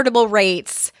very affordable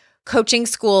rates. Coaching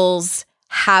schools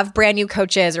have brand new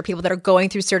coaches or people that are going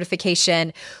through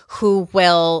certification who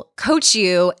will coach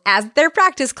you as their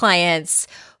practice clients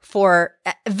for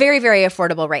very, very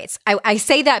affordable rates. I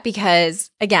say that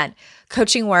because, again,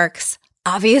 coaching works.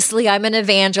 Obviously, I'm an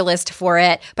evangelist for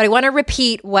it, but I want to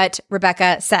repeat what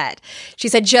Rebecca said. She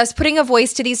said, just putting a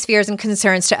voice to these fears and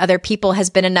concerns to other people has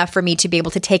been enough for me to be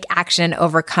able to take action and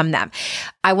overcome them.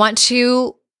 I want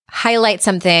to highlight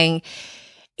something.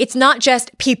 It's not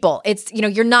just people. It's,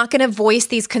 you're not going to voice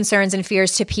these concerns and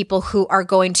fears to people who are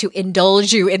going to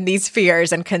indulge you in these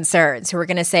fears and concerns, who are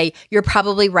going to say, you're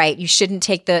probably right. You shouldn't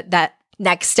take that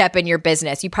next step in your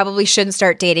business. You probably shouldn't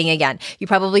start dating again. You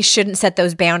probably shouldn't set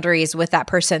those boundaries with that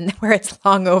person where it's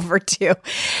long overdue.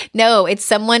 No, it's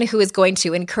someone who is going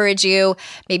to encourage you,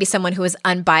 maybe someone who is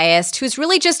unbiased, who's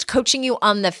really just coaching you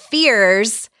on the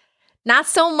fears, not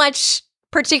so much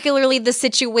particularly the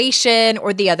situation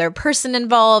or the other person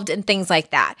involved and things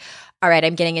like that. All right,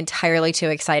 I'm getting entirely too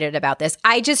excited about this.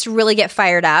 I just really get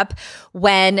fired up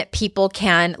when people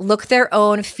can look their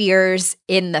own fears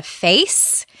in the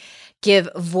face, give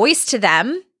voice to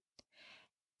them,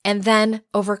 and then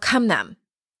overcome them.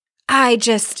 I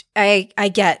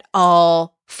get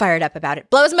all fired up about it.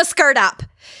 Blows my skirt up.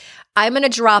 I'm going to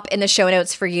drop in the show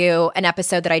notes for you an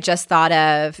episode that I just thought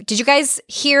of. Did you guys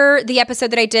hear the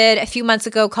episode that I did a few months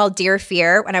ago called Dear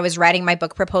Fear, when I was writing my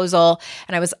book proposal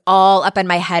and I was all up in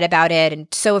my head about it and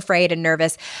so afraid and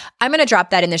nervous? I'm going to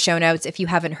drop that in the show notes if you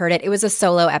haven't heard it. It was a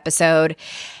solo episode.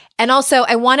 And also,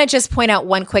 I want to just point out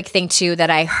one quick thing too that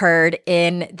I heard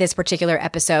in this particular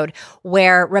episode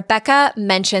where Rebecca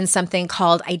mentioned something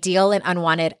called ideal and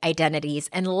unwanted identities.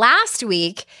 And last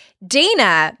week,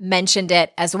 Dana mentioned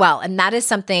it as well. And that is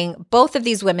something both of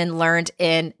these women learned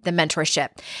in the mentorship.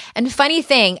 And funny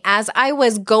thing, as I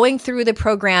was going through the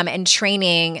program and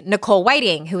training Nicole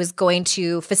Whiting, who is going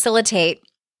to facilitate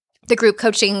the group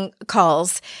coaching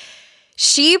calls,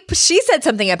 she said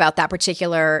something about that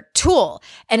particular tool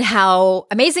and how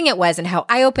amazing it was and how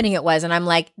eye-opening it was. And I'm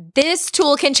like, this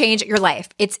tool can change your life.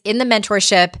 It's in the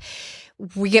mentorship.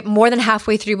 We get more than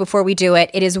halfway through before we do it.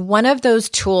 It is one of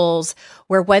those tools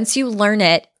where once you learn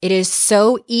it, it is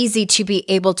so easy to be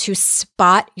able to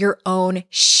spot your own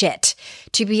shit,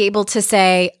 to be able to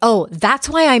say, oh, that's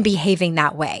why I'm behaving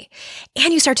that way.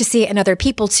 And you start to see it in other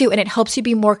people too. And it helps you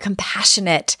be more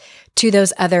compassionate to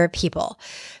those other people.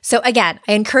 So again,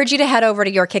 I encourage you to head over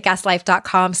to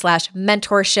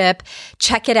yourkickasslife.com/mentorship.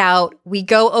 Check it out. We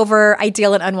go over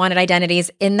ideal and unwanted identities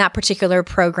in that particular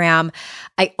program.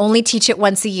 I only teach it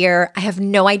once a year. I have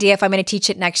no idea if I'm going to teach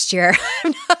it next year.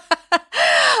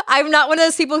 I'm not one of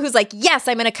those people who's like, yes,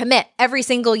 I'm going to commit every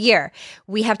single year.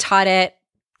 We have taught it.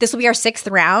 This will be our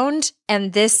 6th round,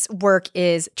 and this work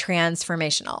is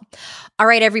transformational. All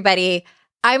right, everybody.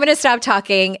 I'm going to stop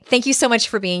talking. Thank you so much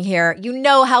for being here. You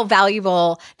know how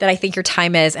valuable that I think your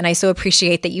time is, and I so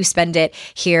appreciate that you spend it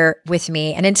here with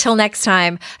me. And until next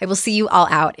time, I will see you all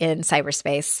out in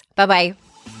cyberspace. Bye-bye.